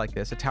cooler like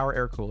this, a tower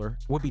air cooler,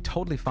 would be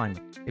totally fine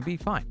with it. It'd be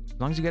fine.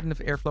 As long as you get enough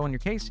airflow in your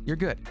case, you're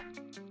good.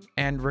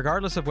 And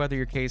regardless of whether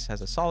your case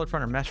has a solid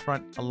front or mesh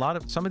front,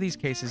 some of these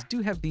cases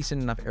do have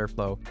decent enough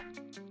airflow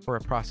for a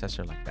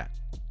processor like that.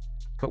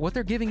 But what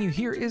they're giving you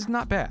here is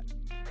not bad.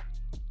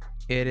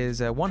 It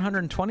is a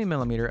 120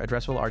 millimeter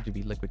addressable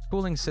RGB liquid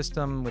cooling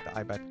system with the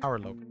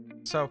iBUYPOWER logo.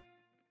 So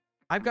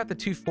I've got the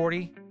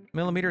 240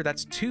 millimeter.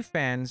 That's 2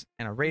 fans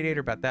and a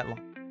radiator about that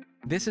long.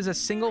 This is a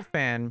single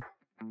fan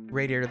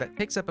radiator that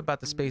takes up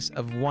about the space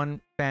of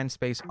 1 fan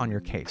space on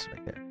your case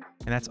right there.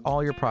 And that's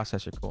all your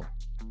processor cooling.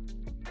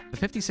 The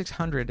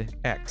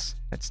 5600X,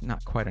 that's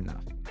not quite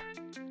enough.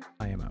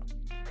 IMO.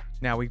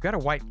 Now we've got a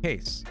white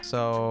case.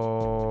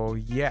 So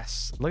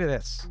yes, look at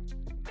this.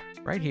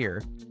 Right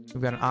here,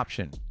 we've got an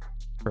option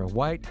for a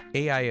white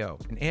AIO.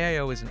 An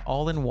AIO is an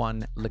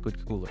all-in-one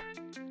liquid cooler.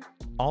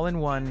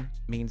 All-in-one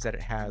means that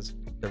it has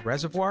the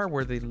reservoir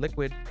where the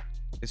liquid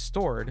is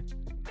stored,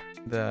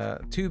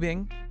 the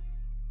tubing,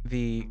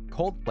 the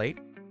cold plate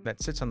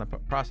that sits on the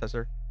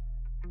processor,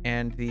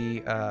 and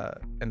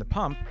the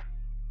pump,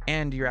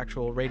 and your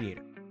actual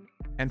radiator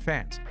and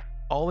fans,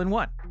 all in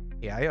one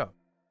AIO.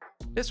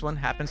 This one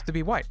happens to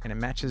be white, and it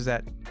matches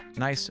that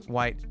nice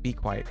white Be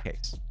Quiet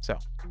case. So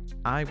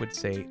I would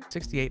say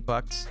 68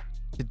 bucks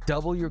to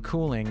double your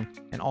cooling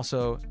and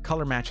also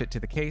color match it to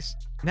the case.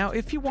 Now,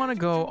 if you want to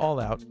go all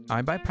out,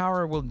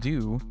 iBUYPOWER will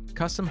do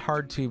custom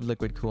hard tube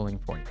liquid cooling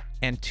for you.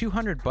 And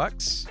 200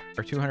 bucks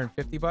or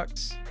 250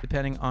 bucks,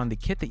 depending on the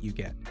kit that you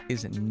get,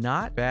 is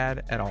not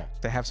bad at all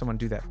to have someone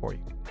do that for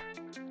you.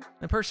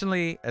 And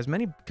personally, as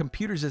many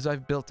computers as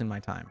I've built in my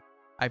time,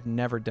 I've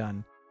never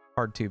done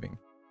hard tubing.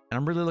 And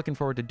I'm really looking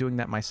forward to doing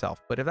that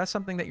myself. But if that's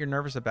something that you're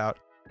nervous about,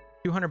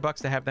 200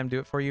 bucks to have them do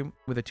it for you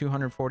with a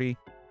 240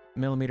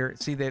 millimeter.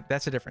 See,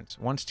 that's the difference.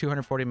 One's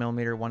 240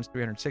 millimeter, one's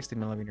 360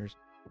 millimeters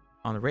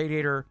on the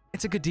radiator.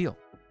 It's a good deal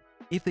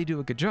if they do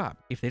a good job.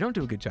 If they don't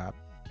do a good job,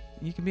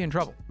 you can be in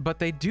trouble. But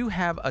they do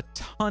have a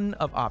ton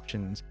of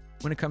options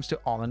when it comes to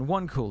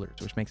all-in-one coolers,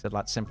 which makes it a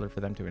lot simpler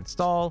for them to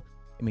install.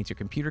 It means your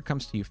computer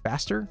comes to you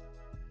faster,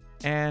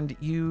 and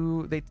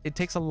it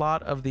takes a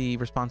lot of the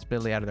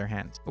responsibility out of their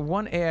hands.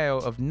 One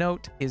AIO of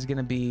note is going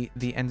to be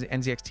the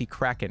NZXT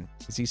Kraken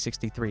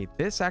Z63.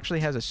 This actually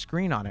has a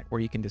screen on it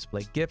where you can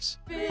display GIFs.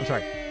 I'm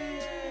sorry.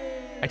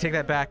 I take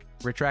that back.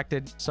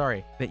 Retracted.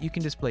 Sorry. That you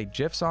can display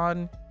GIFs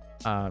on.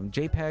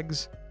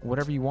 JPEGs,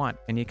 whatever you want.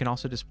 And you can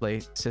also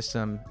display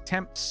system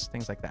temps,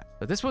 things like that.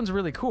 So this one's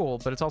really cool,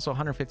 but it's also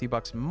 150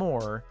 bucks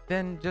more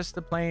than just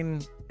the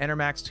plain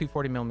Enermax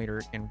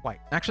 240mm in white.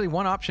 Actually,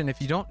 one option,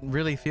 if you don't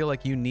really feel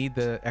like you need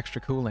the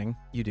extra cooling,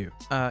 you do.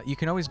 You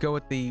can always go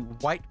with the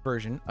white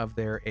version of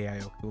their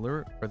AIO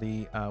cooler for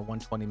the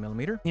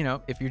 120mm, you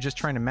know, if you're just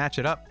trying to match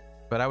it up,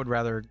 but I would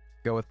rather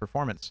go with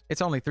performance.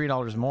 It's only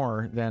 $3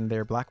 more than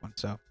their black one.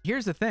 So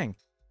here's the thing.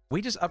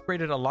 We just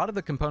upgraded a lot of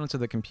the components of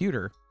the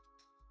computer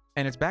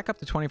and it's back up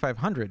to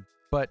 2500,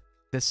 but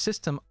the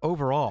system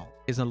overall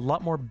is a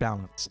lot more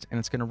balanced and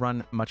it's going to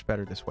run much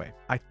better this way.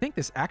 I think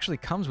this actually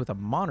comes with a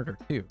monitor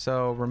too.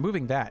 So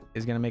removing that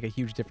is going to make a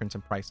huge difference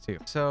in price too.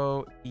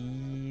 So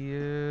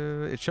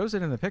it shows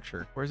it in the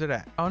picture. Where's it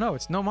at? Oh no,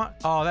 it's no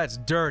oh, that's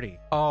dirty.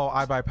 Oh,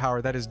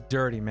 iBUYPOWER, that is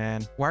dirty,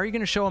 man. Why are you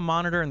going to show a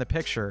monitor in the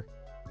picture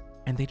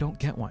and they don't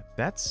get one?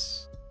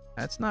 That's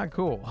not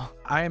cool.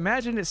 I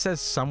imagine it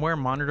says somewhere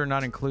monitor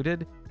not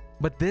included,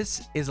 but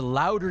this is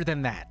louder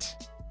than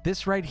that.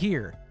 This right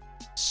here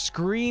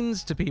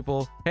screams to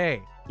people,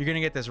 hey, you're gonna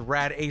get this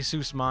rad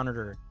Asus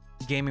monitor,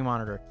 gaming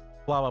monitor,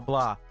 blah, blah,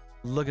 blah.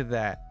 Look at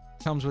that.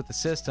 Comes with the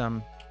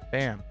system.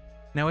 Bam.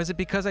 Now, is it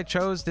because I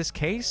chose this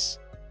case?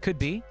 Could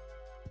be.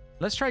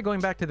 Let's try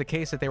going back to the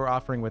case that they were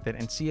offering with it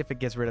and see if it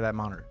gets rid of that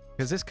monitor.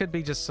 Because this could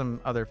be just some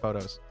other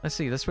photos. Let's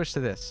see. Let's switch to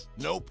this.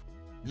 Nope.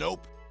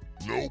 Nope.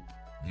 Nope.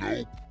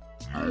 Nope.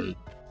 Nope.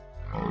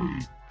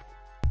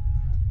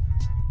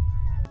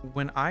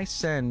 When I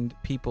send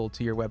people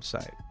to your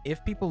website,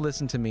 if people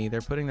listen to me,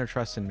 they're putting their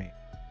trust in me.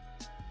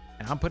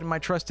 And I'm putting my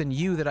trust in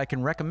you that I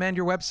can recommend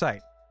your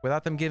website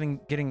without them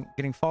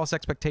getting false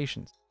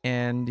expectations.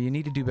 And you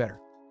need to do better.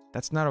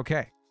 That's not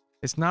okay.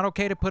 It's not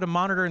okay to put a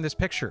monitor in this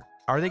picture.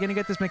 Are they going to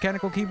get this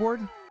mechanical keyboard?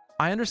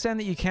 I understand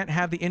that you can't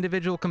have the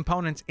individual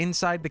components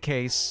inside the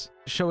case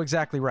show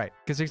exactly right,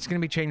 because it's going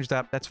to be changed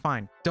up. That's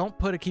fine. Don't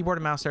put a keyboard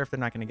and mouse there if they're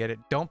not going to get it.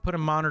 Don't put a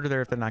monitor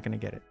there if they're not going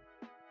to get it.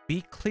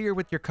 Be clear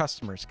with your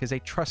customers because they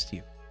trust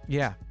you.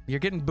 Yeah, you're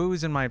getting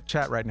boos in my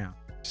chat right now.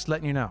 Just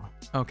letting you know.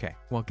 Okay,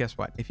 well, guess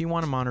what? If you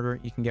want a monitor,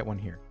 you can get one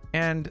here.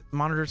 And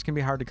monitors can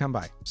be hard to come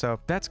by. So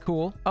that's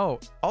cool. Oh,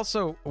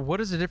 also, what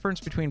is the difference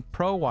between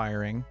pro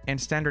wiring and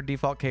standard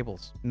default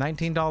cables?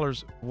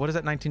 $19. What does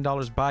that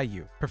 $19 buy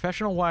you?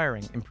 Professional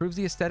wiring improves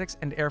the aesthetics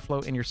and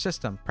airflow in your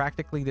system.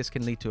 Practically, this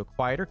can lead to a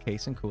quieter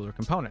case and cooler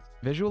components.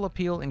 Visual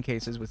appeal in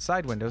cases with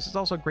side windows is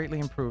also greatly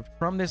improved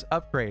from this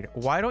upgrade.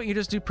 Why don't you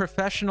just do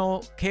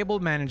professional cable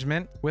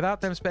management without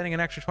them spending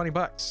an extra 20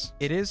 bucks?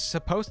 It is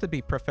supposed to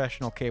be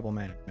professional cable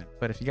management.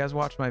 But if you guys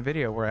watch my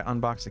video where I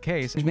unbox the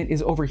case, management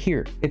is over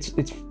here. It's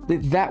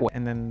that way.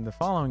 And then the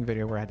following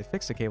video where I had to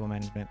fix the cable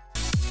management.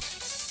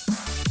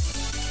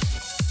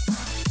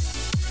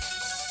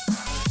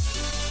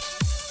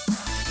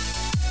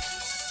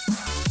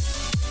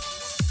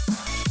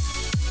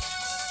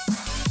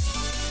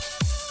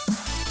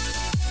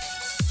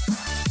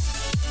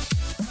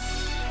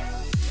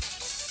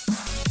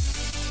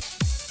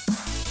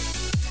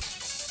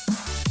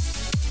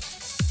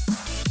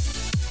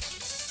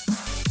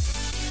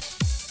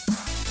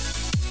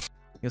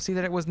 You'll see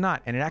that it was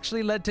not, and it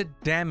actually led to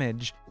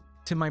damage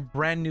to my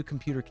brand new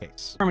computer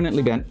case.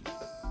 Permanently bent.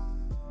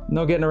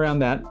 No getting around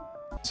that.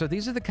 So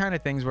these are the kind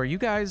of things where you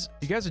guys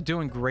are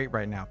doing great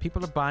right now.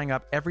 People are buying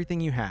up everything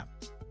you have.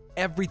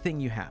 Everything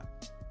you have.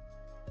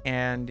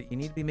 And you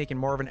need to be making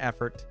more of an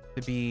effort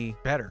to be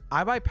better.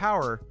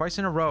 iBUYPOWER, twice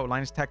in a row,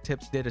 Linus Tech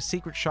Tips did a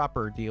secret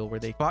shopper deal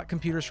where they bought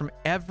computers from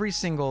every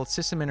single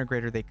system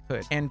integrator they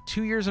could. And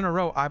 2 years in a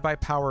row,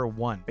 iBUYPOWER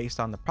won based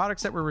on the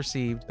products that were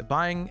received, the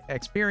buying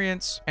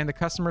experience, and the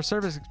customer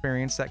service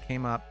experience that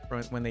came up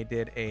when they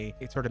did a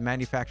sort of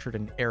manufactured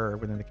an error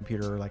within the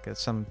computer, or like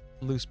some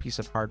loose piece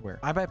of hardware.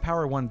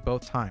 iBUYPOWER won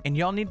both times. And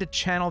y'all need to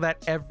channel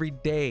that every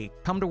day.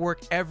 Come to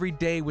work every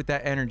day with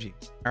that energy.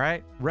 All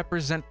right?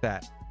 Represent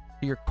that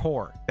to your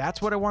core. That's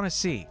what I want to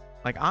see.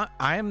 Like,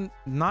 I am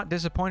not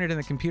disappointed in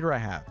the computer I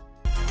have.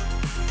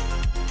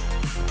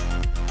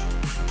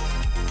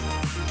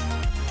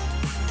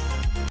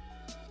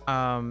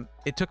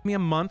 It took me a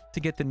month to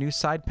get the new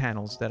side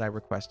panels that I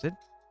requested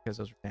because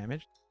those were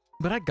damaged,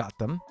 but I got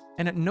them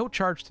and at no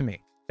charge to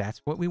me. That's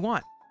what we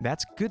want.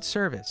 That's good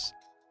service.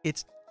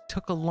 It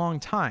took a long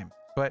time,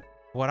 but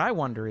what I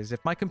wonder is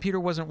if my computer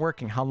wasn't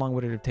working, how long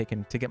would it have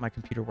taken to get my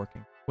computer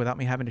working without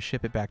me having to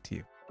ship it back to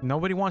you?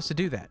 Nobody wants to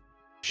do that.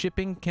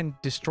 Shipping can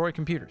destroy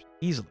computers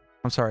easily.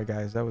 I'm sorry,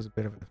 guys. That was a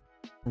bit of a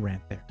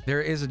rant there.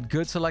 There is a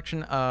good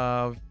selection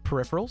of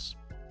peripherals.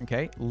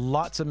 Okay.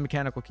 Lots of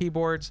mechanical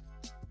keyboards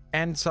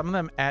and some of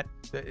them at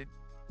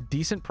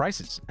decent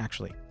prices,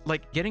 actually.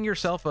 Like getting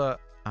yourself a,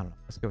 I don't know.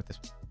 Let's go with this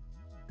one.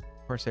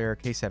 Corsair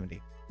K70.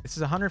 This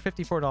is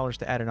 $154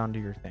 to add it onto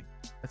your thing.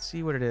 Let's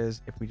see what it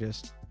is if we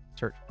just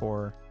search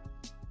for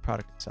the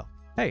product itself.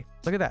 Hey,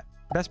 look at that.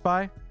 Best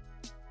Buy,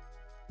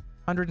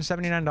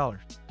 $179.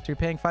 So you're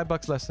paying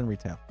 $5 less than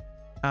retail.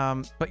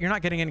 But you're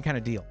not getting any kind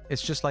of deal.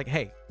 It's just like,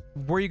 hey,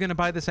 were you going to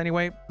buy this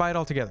anyway? Buy it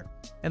all together.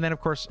 And then, of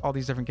course, all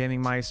these different gaming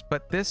mice.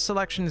 But this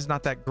selection is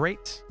not that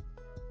great.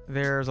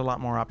 there's a lot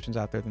more options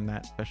out there than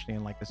that, especially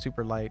in like the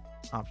super light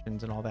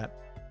options and all that.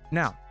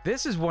 Now,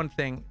 this is one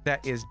thing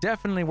that is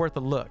definitely worth a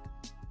look.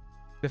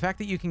 The fact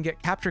that you can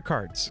get capture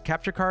cards.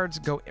 Capture cards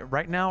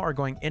right now are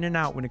going in and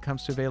out when it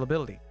comes to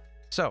availability.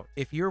 So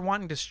if you're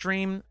wanting to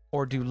stream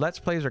or do Let's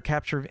Plays or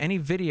capture any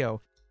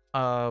video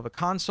of a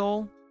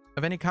console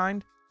of any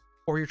kind,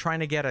 or you're trying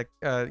to get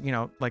a, you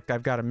know, like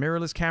I've got a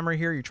mirrorless camera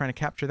here, you're trying to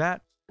capture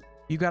that,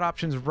 you got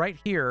options right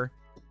here,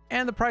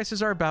 and the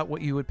prices are about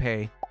what you would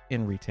pay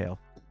in retail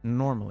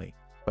normally,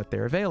 but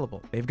they're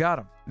available. They've got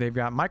them. They've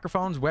got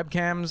microphones,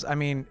 webcams. I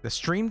mean, the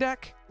Stream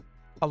Deck,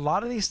 a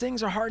lot of these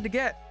things are hard to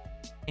get,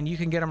 and you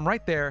can get them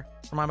right there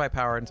from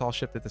iBUYPOWER, and it's all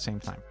shipped at the same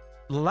time.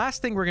 The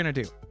last thing we're going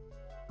to do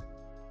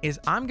is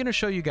I'm going to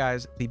show you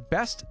guys the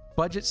best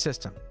budget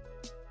system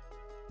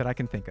that I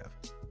can think of,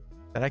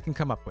 that I can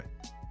come up with.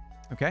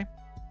 Okay?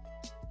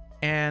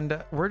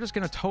 And we're just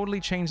going to totally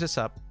change this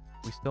up.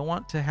 We still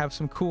want to have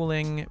some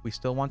cooling. We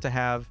still want to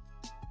have,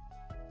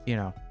 you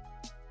know,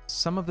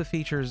 some of the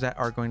features that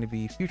are going to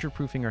be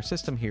future-proofing our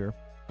system here.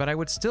 But I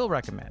would still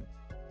recommend,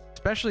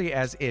 especially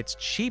as it's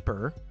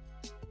cheaper,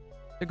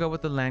 to go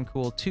with the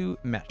LANcool 2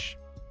 mesh.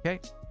 Okay?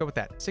 Go with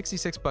that.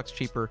 66 bucks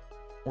cheaper.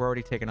 We're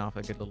already taking off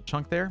a good little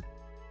chunk there.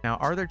 Now,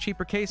 are there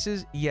cheaper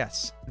cases?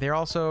 Yes. They're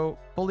also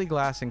fully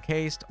glass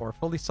encased or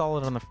fully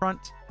solid on the front.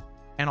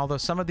 And although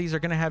some of these are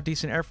going to have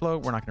decent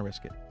airflow, we're not going to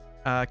risk it.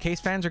 Case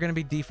fans are going to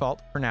be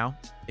default for now.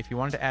 If you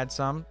wanted to add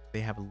some,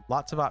 they have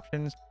lots of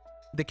options.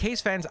 The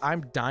case fans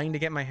I'm dying to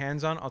get my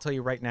hands on, I'll tell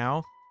you right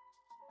now,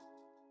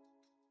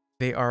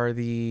 they are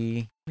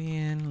the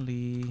Lian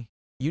Li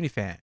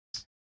Unifans.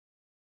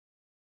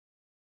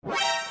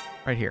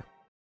 Right here.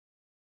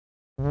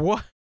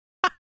 What?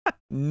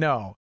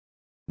 No.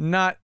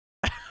 Not...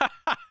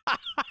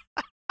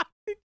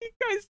 Did you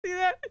guys see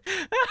that?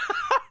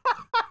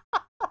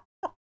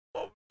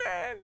 Oh,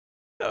 man.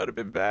 That would have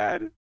been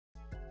bad.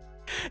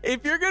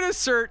 If you're going to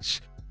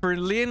search for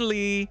Lian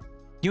Li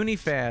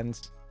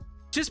Unifans,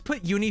 just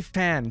put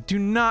Unifan. Do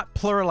not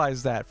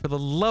pluralize that, for the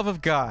love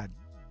of God.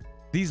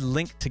 These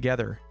link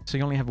together, so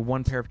you only have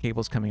one pair of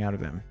cables coming out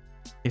of them.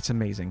 It's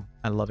amazing.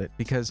 I love it,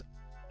 because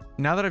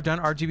now that I've done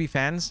RGB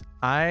fans,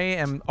 I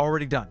am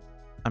already done.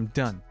 I'm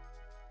done.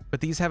 But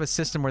these have a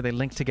system where they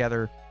link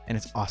together, and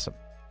it's awesome.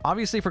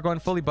 Obviously, if we're going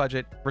fully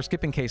budget, we're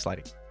skipping case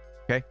lighting.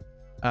 Okay?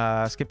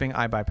 Skipping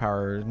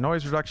iBUYPOWER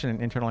noise reduction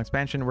and internal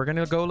expansion. We're going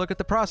to go look at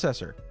the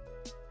processor.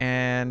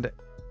 And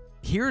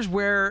here's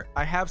where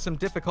I have some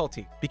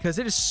difficulty, because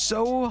it is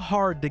so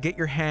hard to get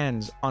your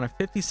hands on a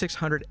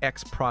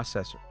 5600X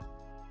processor.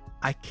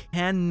 I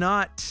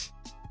cannot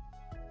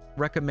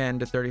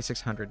recommend a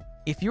 3600.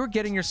 If you're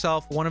getting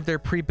yourself one of their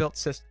pre-built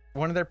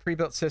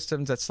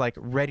systems that's like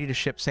ready to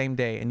ship same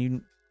day,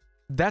 and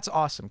that's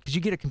awesome, because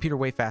you get a computer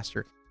way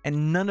faster,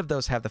 and none of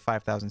those have the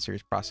 5000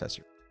 series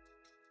processor.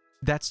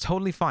 That's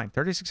totally fine.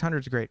 3600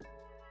 is great.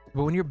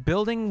 But when you're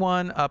building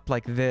one up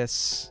like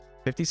this,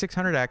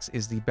 5600X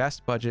is the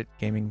best budget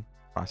gaming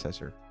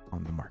processor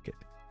on the market,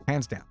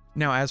 hands down.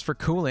 Now, as for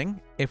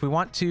cooling, if we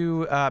want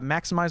to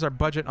maximize our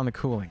budget on the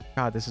cooling,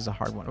 God, this is a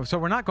hard one. So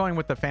we're not going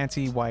with the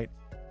fancy white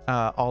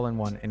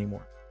all-in-one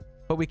anymore,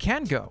 but we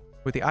can go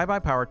with the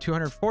iBUYPOWER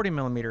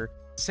 240mm,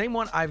 same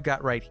one I've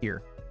got right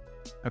here.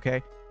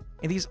 Okay,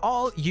 and these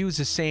all use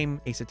the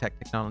same Asetek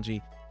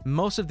technology.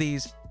 Most of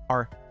these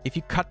are, if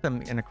you cut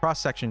them in a cross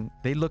section,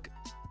 they look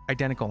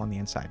identical on the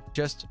inside.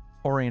 Just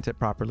orient it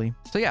properly.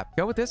 So yeah,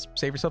 go with this,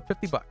 save yourself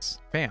 50 bucks.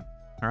 Bam.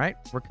 All right,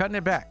 we're cutting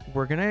it back.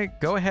 We're gonna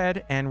go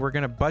ahead and we're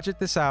gonna budget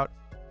this out.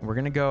 We're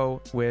gonna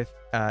go with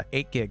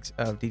 8 gigs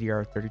of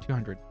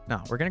DDR3200.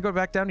 Now, we're gonna go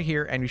back down to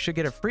here, and you should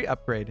get a free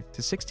upgrade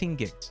to 16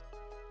 gigs.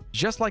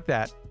 Just like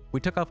that, we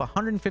took off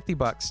 150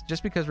 bucks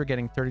just because we're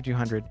getting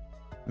 3200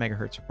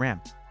 megahertz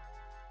RAM.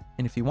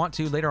 And if you want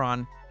to, later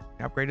on,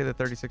 upgrade to the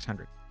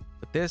 3600.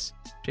 But this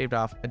shaved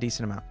off a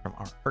decent amount from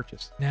our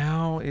purchase.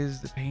 Now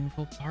is the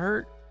painful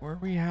part, where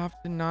we have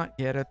to not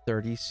get a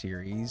 30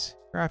 series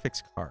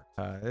graphics card.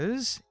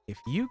 Because if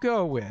you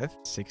go with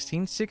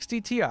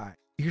 1660 Ti,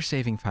 you're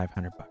saving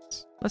 500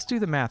 bucks. Let's do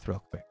the math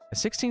real quick. A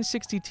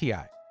 1660 Ti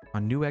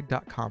on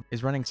newegg.com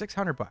is running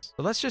 600 bucks.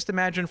 So let's just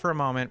imagine for a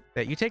moment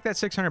that you take that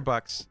 600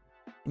 bucks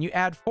and you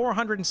add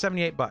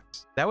 478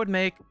 bucks. That would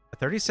make a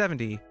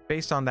 3070,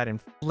 based on that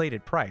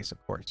inflated price,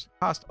 of course,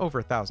 cost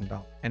over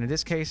 $1,000. And in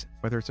this case,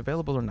 whether it's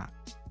available or not,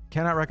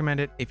 cannot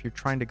recommend it if you're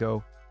trying to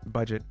go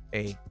budget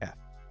AF.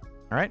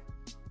 All right,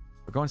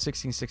 we're going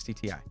 1660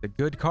 Ti. The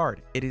good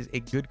card. It is a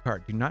good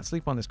card. Do not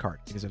sleep on this card.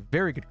 It is a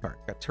very good card.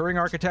 Got Turing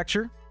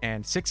architecture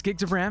and 6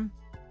 gigs of RAM,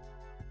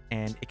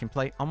 and it can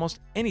play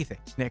almost anything.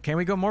 Now, can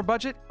we go more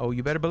budget? Oh,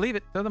 you better believe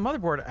it. So the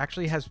motherboard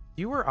actually has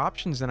fewer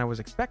options than I was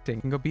expecting.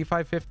 You can go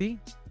B550,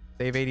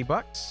 save 80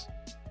 bucks,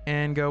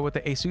 and go with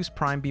the Asus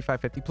Prime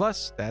B550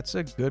 Plus. That's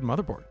a good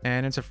motherboard.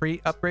 And it's a free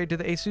upgrade to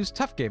the Asus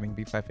Tough Gaming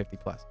B550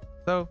 Plus.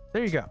 So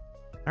there you go.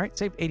 All right,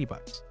 save 80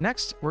 bucks.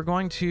 Next, we're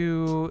going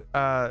to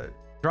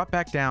drop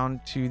back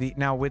down to the,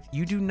 now with,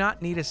 you do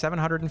not need a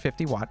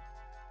 750 watt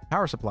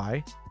power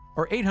supply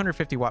or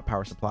 850 watt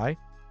power supply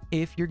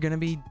if you're going to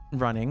be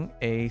running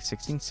a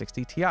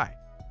 1660 Ti.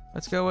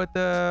 Let's go with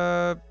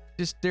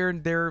just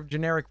their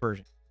generic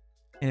version.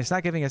 And it's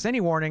not giving us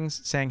any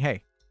warnings saying,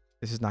 hey,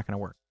 this is not going to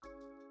work.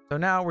 So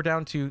now we're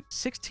down to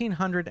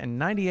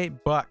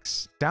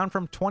 $1,698, down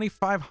from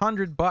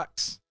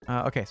 $2,500.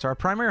 Okay, so our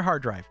primary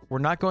hard drive, we're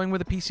not going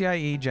with a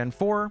PCIe Gen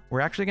 4.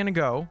 We're actually going to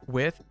go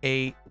with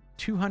a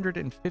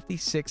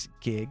 256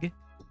 gig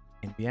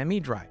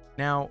NVMe drive.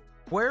 Now,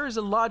 where is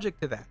the logic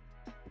to that?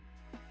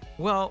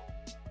 Well,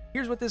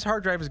 here's what this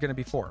hard drive is going to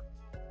be for.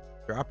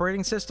 Your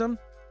operating system,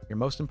 your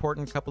most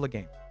important couple of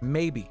games.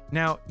 Maybe.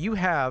 Now, you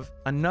have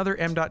another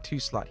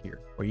M.2 slot here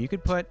where you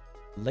could put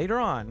later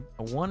on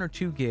a 1 or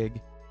 2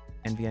 gig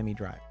NVMe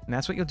drive. And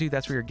that's what you'll do.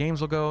 That's where your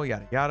games will go,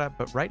 yada, yada.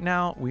 But right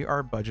now we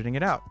are budgeting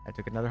it out. I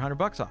took another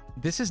 $100 off.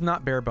 This is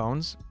not bare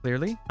bones,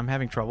 clearly. I'm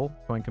having trouble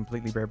going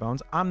completely bare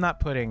bones. I'm not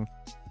putting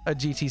a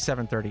GT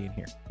 730 in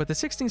here, but the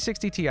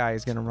 1660 Ti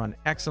is going to run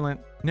excellent.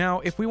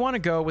 Now, if we want to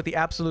go with the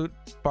absolute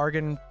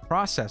bargain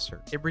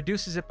processor, it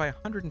reduces it by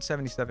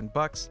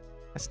 $177.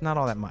 That's not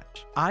all that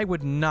much. I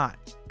would not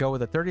go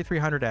with a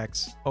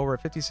 3300X over a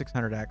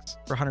 5600X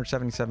for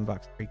 $177.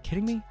 Are you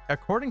kidding me?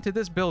 According to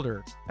this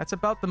builder, that's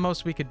about the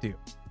most we could do.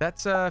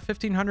 That's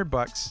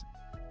 $1,500,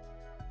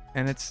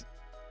 and it's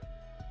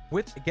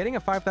with getting a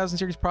 5000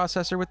 series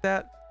processor with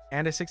that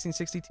and a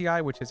 1660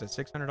 Ti, which is a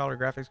 $600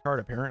 graphics card,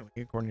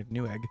 apparently, according to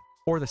Newegg,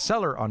 or the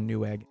seller on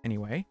Newegg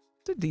anyway.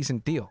 It's a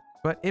decent deal.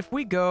 But if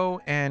we go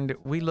and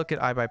we look at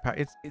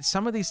iBUYPOWER, it's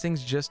some of these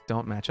things just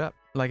don't match up.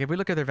 Like if we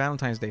look at their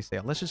Valentine's Day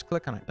sale, let's just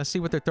click on it. Let's see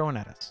what they're throwing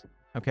at us.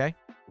 Okay.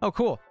 Oh,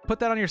 cool. Put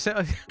that on your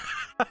sale.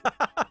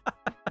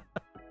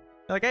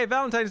 Like, hey,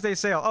 Valentine's Day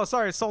sale. Oh,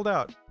 sorry, it's sold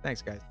out.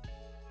 Thanks, guys.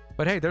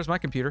 But hey, there's my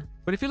computer.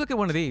 But if you look at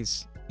one of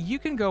these, you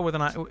can go with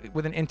an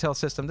Intel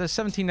system. This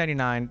is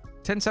 $1,799,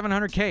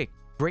 10700K,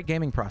 great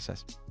gaming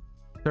processor,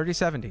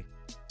 3070,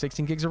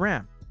 16 gigs of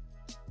RAM.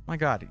 My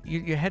God,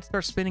 your head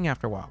starts spinning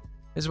after a while.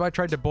 This is why I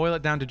tried to boil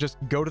it down to just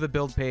go to the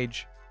build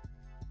page,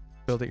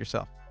 build it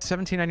yourself.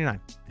 $17.99,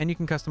 and you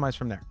can customize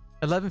from there.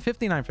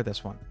 $11.59 for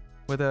this one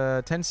with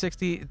a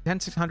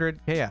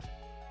 10600 KF,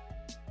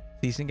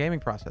 decent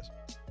gaming processor,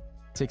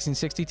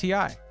 1660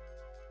 Ti,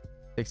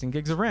 16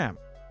 gigs of RAM,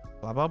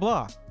 blah blah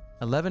blah.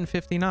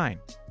 $11.59.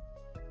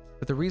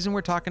 But the reason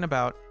we're talking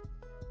about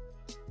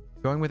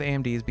going with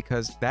AMD is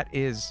because that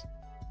is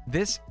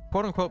this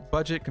quote unquote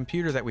budget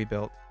computer that we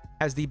built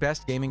has the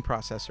best gaming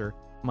processor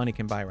money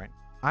can buy right now.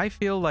 I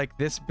feel like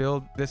this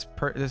build, this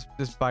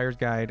buyer's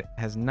guide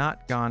has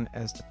not gone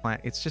as the plan.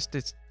 It's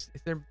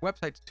their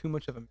website's too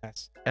much of a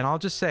mess. And I'll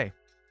just say,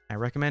 I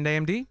recommend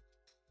AMD,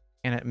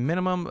 and at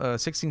minimum,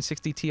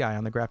 1660 Ti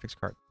on the graphics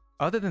card.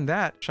 Other than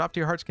that, shop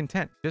to your heart's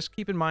content. Just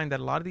keep in mind that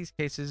a lot of these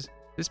cases,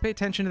 just pay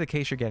attention to the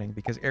case you're getting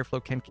because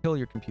airflow can kill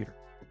your computer.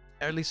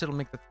 Or at least it'll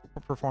make the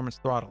performance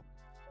throttle.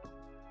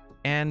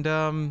 And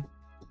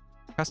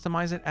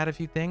customize it, add a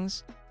few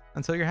things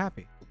until you're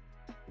happy.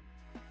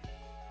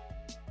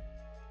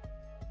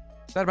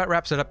 That about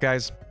wraps it up,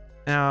 guys.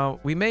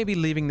 Now, we may be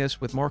leaving this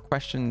with more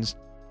questions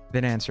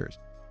than answers,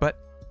 but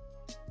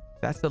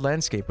that's the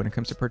landscape when it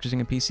comes to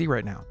purchasing a PC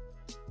right now.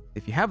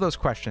 If you have those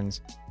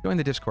questions, join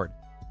the Discord.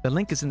 The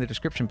link is in the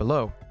description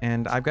below,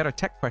 and I've got a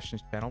tech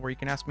questions channel where you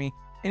can ask me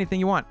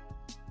anything you want,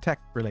 tech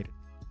related.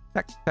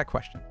 Tech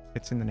question.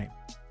 It's in the name.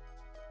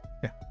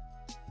 Yeah.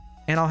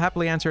 And I'll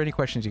happily answer any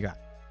questions you got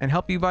and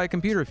help you buy a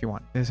computer if you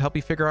want. Just help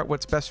you figure out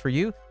what's best for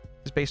you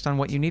just based on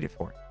what you need it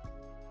for.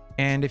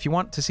 And if you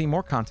want to see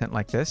more content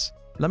like this,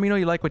 let me know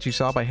you like what you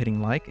saw by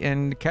hitting like,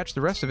 and catch the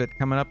rest of it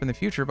coming up in the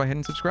future by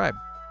hitting subscribe.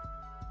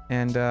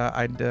 And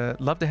I'd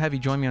love to have you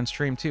join me on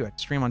stream too. I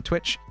stream on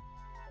Twitch,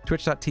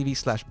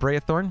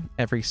 twitch.tv/Brayathorn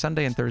every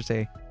Sunday and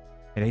Thursday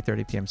at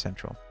 8:30 p.m.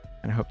 Central.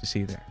 And I hope to see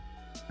you there.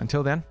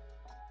 Until then,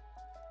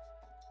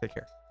 take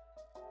care.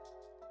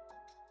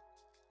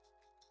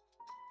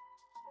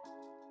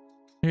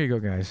 Here you go,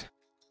 guys.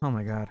 Oh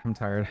my God, I'm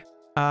tired.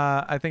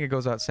 I think it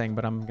goes without saying,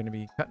 but I'm going to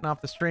be cutting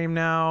off the stream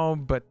now.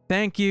 But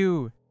thank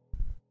you.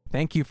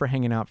 Thank you for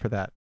hanging out for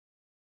that.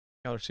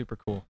 Y'all are super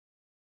cool.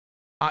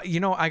 You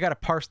know, I got to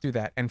parse through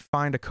that and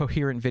find a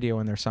coherent video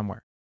in there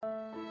somewhere.